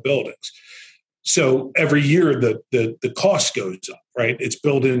buildings. So every year the cost goes up, right? It's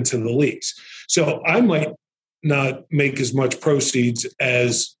built into the lease. So I might not make as much proceeds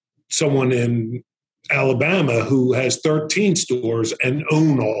as someone in Alabama who has 13 stores and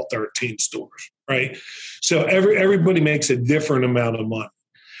own all 13 stores, right? So everybody makes a different amount of money.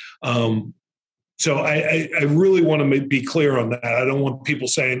 So I really want to be clear on that. I don't want people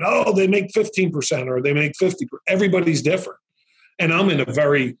saying, oh, they make 15% or they make 50%. Everybody's different. And I'm in a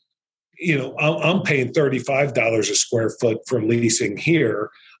very, I'm paying $35 a square foot for leasing here.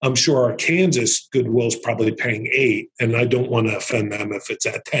 I'm sure our Kansas Goodwill's probably paying $8, and I don't want to offend them if it's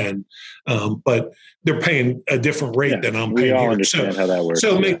at 10. But they're paying a different rate than I'm paying here. We all understand how that works.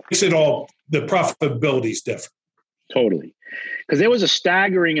 So it makes it all, the profitability is different. Totally. Because there was a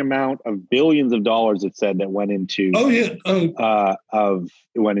staggering amount of billions of dollars, it said, that went into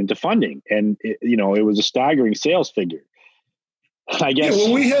went into funding, and it was a staggering sales figure. I guess. Yeah,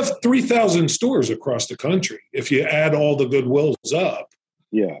 well, we have 3,000 stores across the country. If you add all the Goodwills up,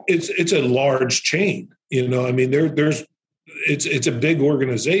 it's a large chain. I mean, it's a big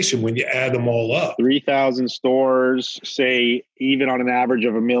organization when you add them all up. 3,000 stores, say, even on an average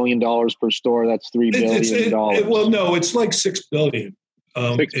of $1 million per store, that's $3 billion. Well, no, it's like $6 billion.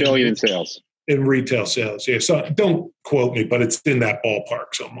 $6 billion in sales. In retail sales, yeah. So don't quote me, but it's in that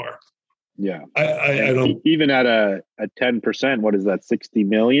ballpark somewhere. Yeah, I don't. Even at a 10%, what is that? 60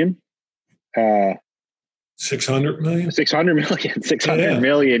 million. 600 million. 600 million. 600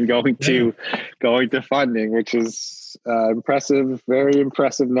 million going to funding, which is impressive, very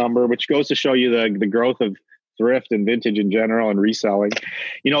impressive number. Which goes to show you the growth of thrift and vintage in general and reselling.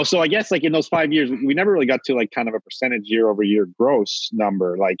 So I guess like in those 5 years, we never really got to like kind of a percentage year over year gross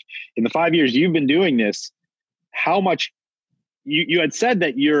number. Like in the 5 years you've been doing this, how much you had said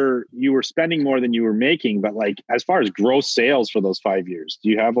that you were spending more than you were making, but like as far as gross sales for those 5 years, do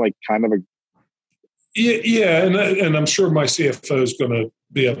you have like kind of a... Yeah, and I'm sure my CFO is going to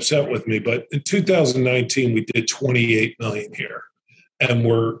be upset with me, but in 2019 we did 28 million here, and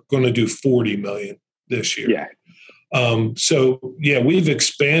we're going to do 40 million this year. Yeah. So yeah, we've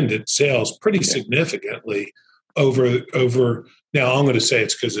expanded sales pretty significantly over. Now I'm going to say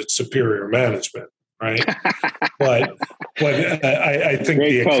it's because it's superior management, right? but I think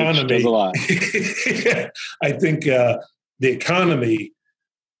Great the economy does a lot. I think the economy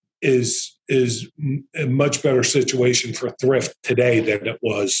is a much better situation for thrift today than it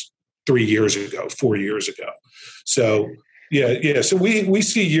was 3 years ago, 4 years ago. So yeah. So we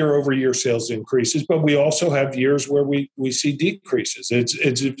see year over year sales increases, but we also have years where we see decreases. It's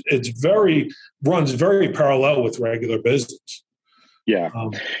runs very parallel with regular business. Yeah.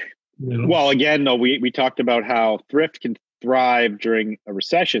 Well, again, though, we talked about how thrift can thrive during a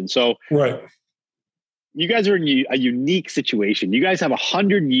recession. So right. You guys are in a unique situation. You guys have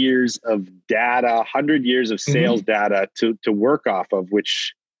 100 years of data, 100 years of sales data to work off of,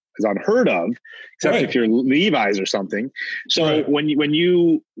 which is unheard of, except if you're Levi's or something. So when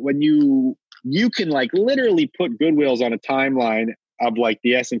you can like literally put Goodwills on a timeline of like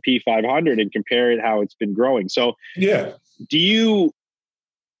the S&P 500 and compare it how it's been growing. So yeah, do you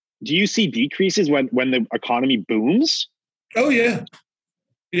see decreases when the economy booms? Oh yeah.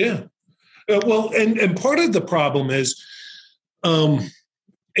 Well, and part of the problem is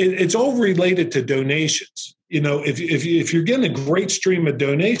it's all related to donations. If you're getting a great stream of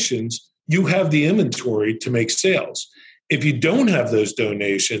donations, you have the inventory to make sales. If you don't have those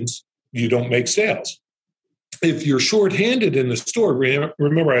donations, you don't make sales. If you're shorthanded in the store,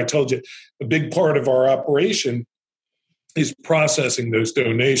 remember I told you a big part of our operation is processing those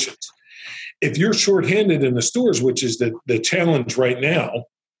donations. If you're shorthanded in the stores, which is the challenge right now,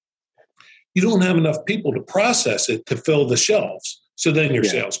 you don't have enough people to process it to fill the shelves. So then your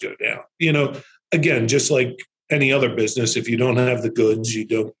sales go down. Again, just like any other business, if you don't have the goods, you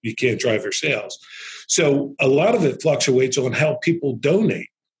can't drive your sales. So a lot of it fluctuates on how people donate,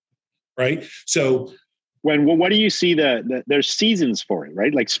 right? So what do you see there's seasons for it,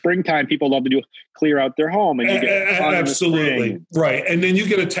 right? Like springtime, people love to clear out their home, and you get absolutely right. And then you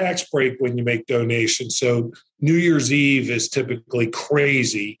get a tax break when you make donations. So New Year's Eve is typically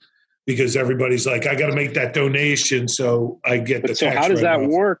crazy because everybody's like, I got to make that donation, so I get the tax. So how does that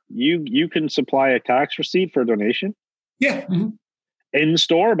work? You can supply a tax receipt for a donation? Yeah, in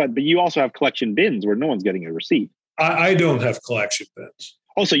store, but you also have collection bins where no one's getting a receipt. I don't have collection bins.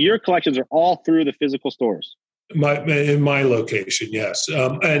 Oh, so your collections are all through the physical stores? In my location, yes.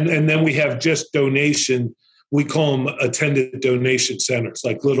 And then we have just donation. We call them attended donation centers,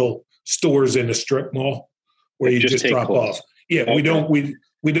 like little stores in a strip mall where you just drop off. Yeah, okay.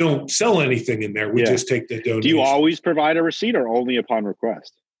 We don't sell anything in there. We just take the donation. Do you always provide a receipt or only upon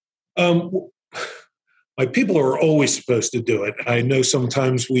request? My people are always supposed to do it. I know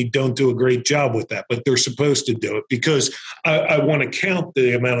sometimes we don't do a great job with that, but they're supposed to do it because I want to count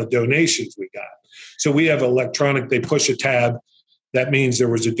the amount of donations we got. So we have electronic, they push a tab. That means there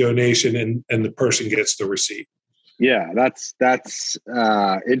was a donation and the person gets the receipt. Yeah, that's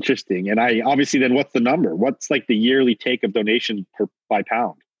interesting. And obviously then what's the number? What's like the yearly take of donations by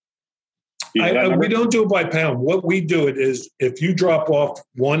pound? We don't do it by pound. What we do it is if you drop off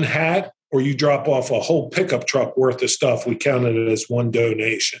one hat or you drop off a whole pickup truck worth of stuff, we count it as one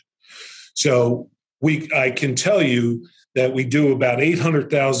donation. So I can tell you that we do about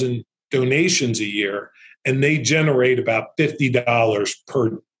 800,000 donations a year, and they generate about $50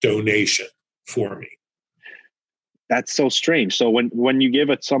 per donation for me. That's so strange. So when you give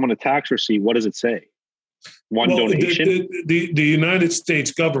someone a tax receipt, what does it say? Donation? The United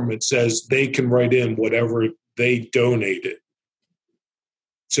States government says they can write in whatever they donated.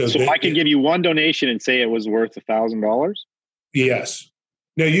 So I can give you one donation and say it was worth $1,000? Yes.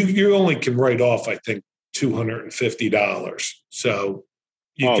 Now you only can write off, I think, $250. So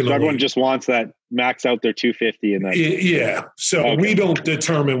everyone just wants that max out their $250 and that. Yeah. So we don't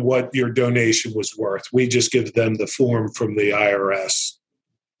determine what your donation was worth. We just give them the form from the IRS,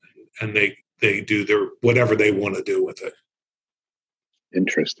 and they do their whatever they want to do with it.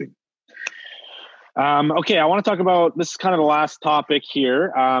 Interesting. Okay, I want to talk about, this is kind of the last topic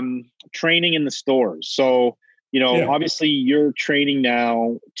here, training in the stores. So, obviously you're training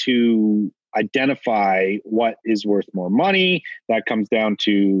now to identify what is worth more money. That comes down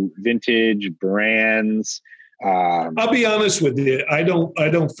to vintage, brands, I'll be honest with you. I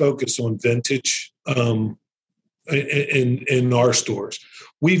don't focus on vintage in our stores.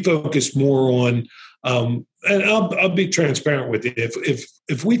 We focus more on, and I'll be transparent with you.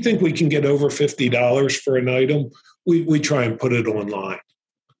 If we think we can get over $50 for an item, we try and put it online.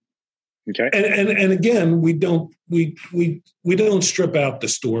 Okay. And again, we don't strip out the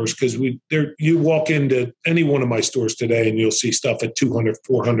stores, because you walk into any one of my stores today and you'll see stuff at $200,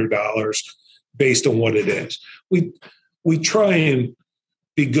 $400 based on what it is. We try and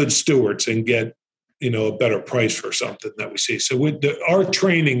be good stewards and get a better price for something that we see. So our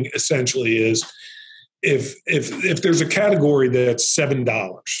training essentially is, if there's a category that's $7,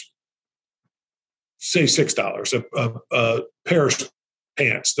 say $6, a pair of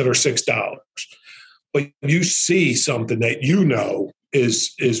pants that are $6, but you see something that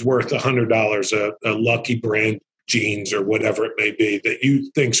is worth $100, a Lucky Brand jeans or whatever it may be that you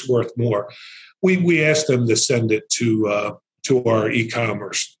think's worth more, we ask them to send it to our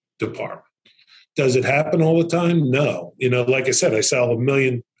e-commerce department. Does it happen all the time? No. Like I said, I sell 1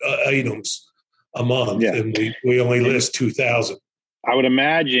 million items a month, and we only list 2,000. I would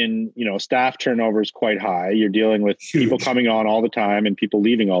imagine, staff turnover is quite high. You're dealing with people coming on all the time and people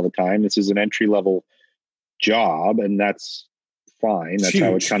leaving all the time. This is an entry-level job, and that's fine. That's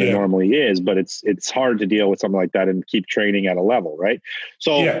how it kind of normally is, but it's hard to deal with something like that and keep training at a level, right?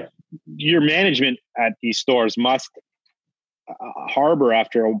 So your management at these stores must harbor,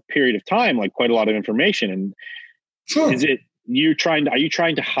 after a period of time, like quite a lot of information. And are you trying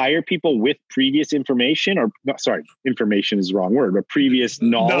to hire people with previous information, or information is the wrong word, but previous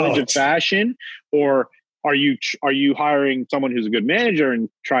knowledge of fashion, or are you hiring someone who's a good manager and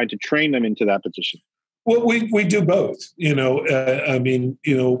trying to train them into that position? Well, we do both. When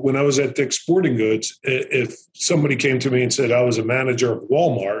I was at Dick's Sporting Goods, if somebody came to me and said I was a manager of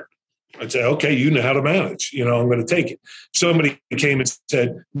Walmart, I'd say, okay, you know how to manage. I'm going to take it. Somebody came and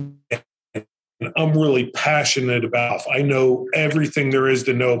said, I'm really passionate about golf. I know everything there is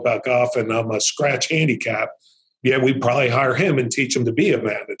to know about golf, and I'm a scratch handicap. Yeah, we'd probably hire him and teach him to be a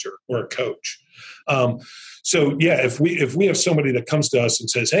manager or a coach. If we have somebody that comes to us and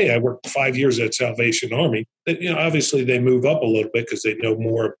says, hey, I worked 5 years at Salvation Army, obviously they move up a little bit because they know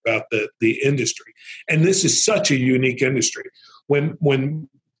more about the industry. And this is such a unique industry. When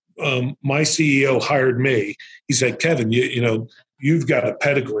my CEO hired me, he said, Kevin, you've got a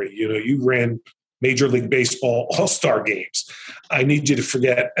pedigree. You ran Major League Baseball All-Star games. I need you to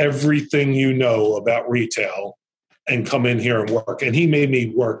forget everything you know about retail and come in here and work. And he made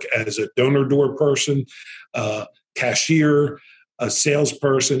me work as a donor door person, cashier, a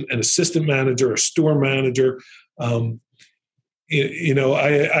salesperson, an assistant manager, a store manager. I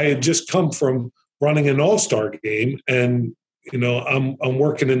had just come from running an All-Star game, and I'm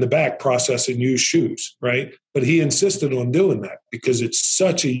working in the back processing used shoes, right? But he insisted on doing that because it's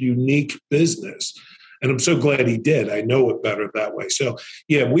such a unique business. And I'm so glad he did. I know it better that way. So,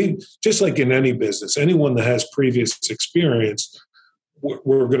 we, just like in any business, anyone that has previous experience,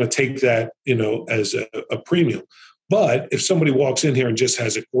 we're going to take that, as a premium. But if somebody walks in here and just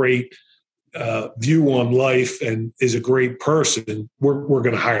has a great view on life and is a great person, we're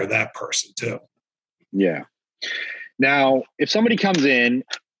going to hire that person too. Yeah. Now, if somebody comes in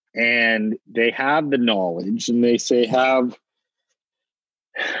and they have the knowledge, and they say have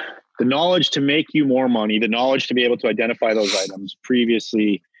the knowledge to make you more money, the knowledge to be able to identify those items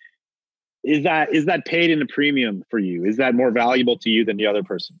previously, is that paid in a premium for you? Is that more valuable to you than the other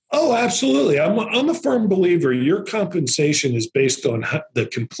person? Oh, absolutely. I'm a firm believer. Your compensation is based on the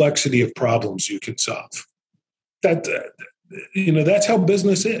complexity of problems you can solve. That's how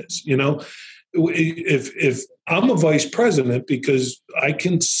business is. If I'm a vice president, because I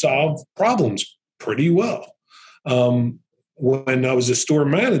can solve problems pretty well. When I was a store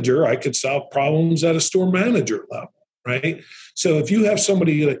manager, I could solve problems at a store manager level, right? So if you have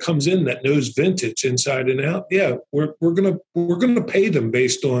somebody that comes in that knows vintage inside and out, we're gonna pay them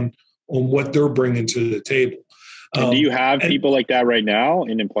based on what they're bringing to the table. And do you have people like that right now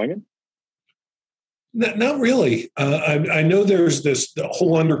in employment? Not really. I know there's the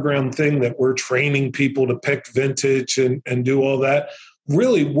whole underground thing that we're training people to pick vintage and do all that.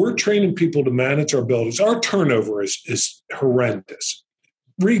 Really, we're training people to manage our buildings. Our turnover is horrendous.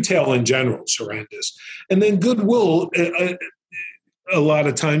 Retail in general is horrendous. And then Goodwill, a lot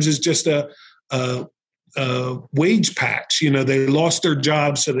of times, is just a wage patch. They lost their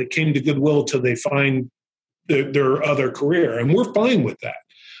job, so they came to Goodwill till they find their other career. And we're fine with that.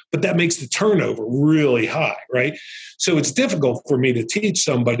 But that makes the turnover really high, right? So it's difficult for me to teach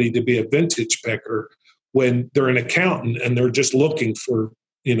somebody to be a vintage picker when they're an accountant and they're just looking for,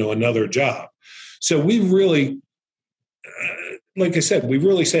 another job. So we really, like I said, we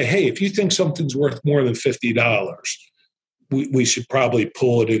really say, hey, if you think something's worth more than $50, we should probably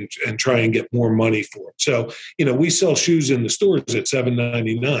pull it and try and get more money for it. So, we sell shoes in the stores at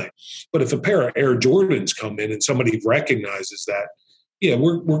 $7.99. But if a pair of Air Jordans come in and somebody recognizes that,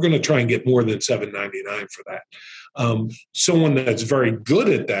 we're going to try and get more than $7.99 for that. Someone that's very good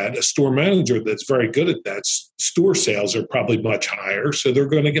at that, a store manager that's very good at that, store sales are probably much higher, so they're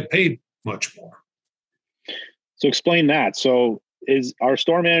going to get paid much more. So explain that. So our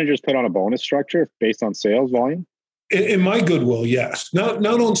store managers put on a bonus structure based on sales volume? In my Goodwill, yes. Not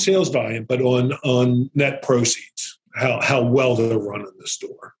on sales volume, but on net proceeds, how well they're running the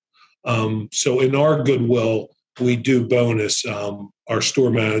store. So in our Goodwill, we do bonus our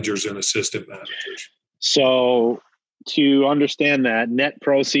store managers and assistant managers. So to understand that, net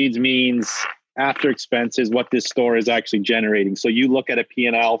proceeds means after expenses, what this store is actually generating. So you look at a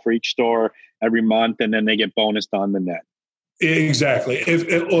P&L for each store every month, and then they get bonused on the net. Exactly.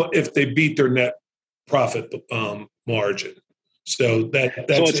 If they beat their net profit margin. So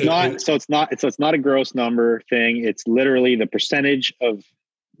it's not a gross number thing. It's literally the percentage of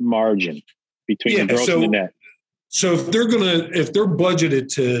margin between the gross and the net. So if they're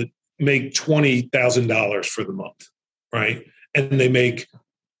budgeted to make $20,000 for the month, right, and they make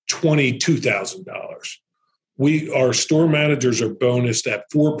 $22,000, our store managers are bonused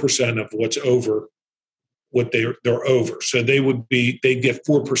at 4% of what's over what they're over. So they get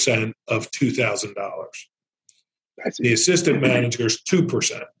 4% of $2,000. The assistant managers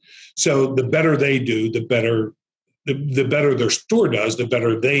 2%. So the better they do, the better their store does, the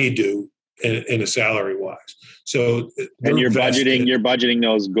better they do in a salary wise. So and you're budgeting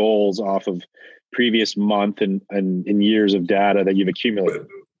those goals off of previous month and years of data that you've accumulated.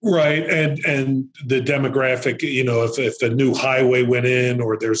 Right. And the demographic, if a new highway went in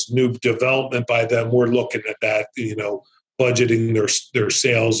or there's new development by them, we're looking at that, budgeting their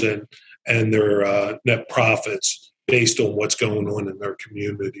sales and their net profits based on what's going on in their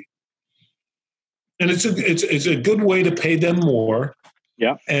community. And it's a good way to pay them more.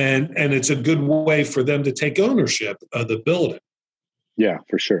 Yeah. And it's a good way for them to take ownership of the building. Yeah,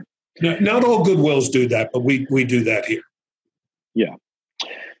 for sure. Now, not all Goodwills do that, but we do that here. Yeah.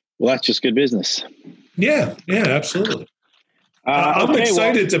 Well, that's just good business. Yeah, absolutely. I'm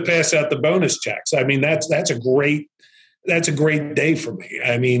excited to pass out the bonus checks. I mean, that's a great day for me.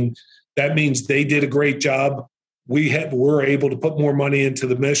 I mean, that means they did a great job. We're able to put more money into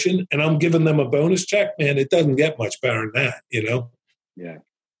the mission, and I'm giving them a bonus check. Man, it doesn't get much better than that, Yeah.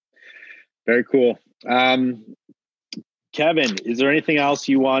 Very cool. Kevin, is there anything else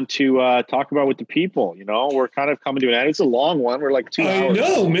you want to talk about with the people? We're kind of coming to an end. It's a long one. We're like 2 hours. I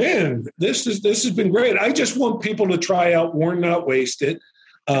know, man. This has been great. I just want people to try out Worn Not Wasted.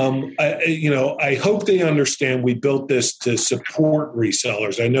 I hope they understand we built this to support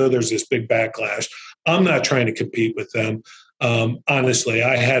resellers. I know there's this big backlash. I'm not trying to compete with them. Honestly,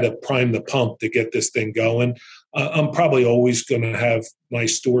 I had to prime the pump to get this thing going. I'm probably always going to have my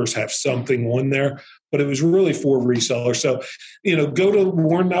stores have something on there, but it was really for resellers. So, go to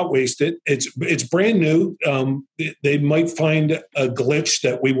Worn Not Wasted. It's brand new. They might find a glitch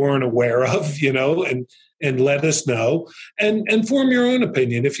that we weren't aware of, and let us know and form your own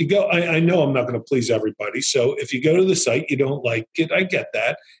opinion. If you go, I know I'm not going to please everybody. So if you go to the site, you don't like it, I get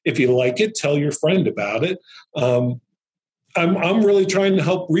that. If you like it, tell your friend about it. I'm really trying to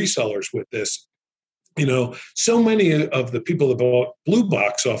help resellers with this. So many of the people that bought Blue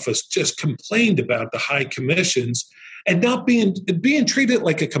Box Office just complained about the high commissions and not being treated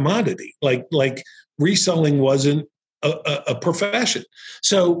like a commodity, like reselling wasn't a profession.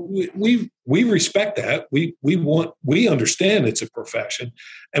 So we respect that. We understand it's a profession,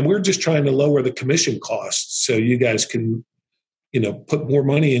 and we're just trying to lower the commission costs so you guys can, put more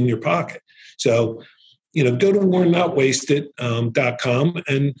money in your pocket. So, go to wornnotwasted.com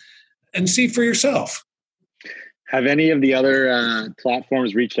and see for yourself. Have any of the other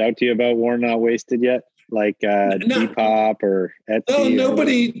platforms reached out to you about Worn Not Wasted yet? Like Depop or Etsy? No,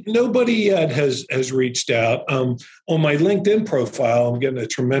 nobody yet has reached out. On my LinkedIn profile, I'm getting a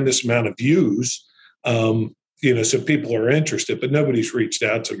tremendous amount of views. So people are interested, but nobody's reached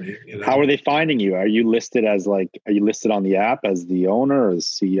out to me. How are they finding you? Are you listed on the app as the owner or the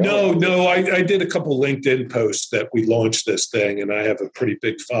CEO? No. I did a couple LinkedIn posts that we launched this thing, and I have a pretty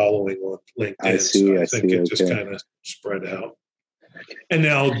big following on LinkedIn. I think it just kind of spread out. And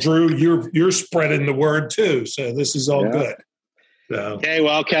now, Drew, you're spreading the word too, so this is all good. So. Okay,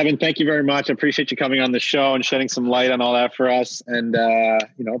 well, Kevin, thank you very much. I appreciate you coming on the show and shedding some light on all that for us. And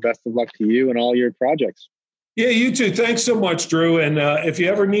best of luck to you and all your projects. Yeah, you too. Thanks so much, Drew. And if you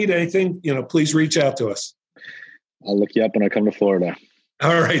ever need anything, please reach out to us. I'll look you up when I come to Florida.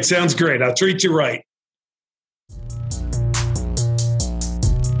 All right. Sounds great. I'll treat you right.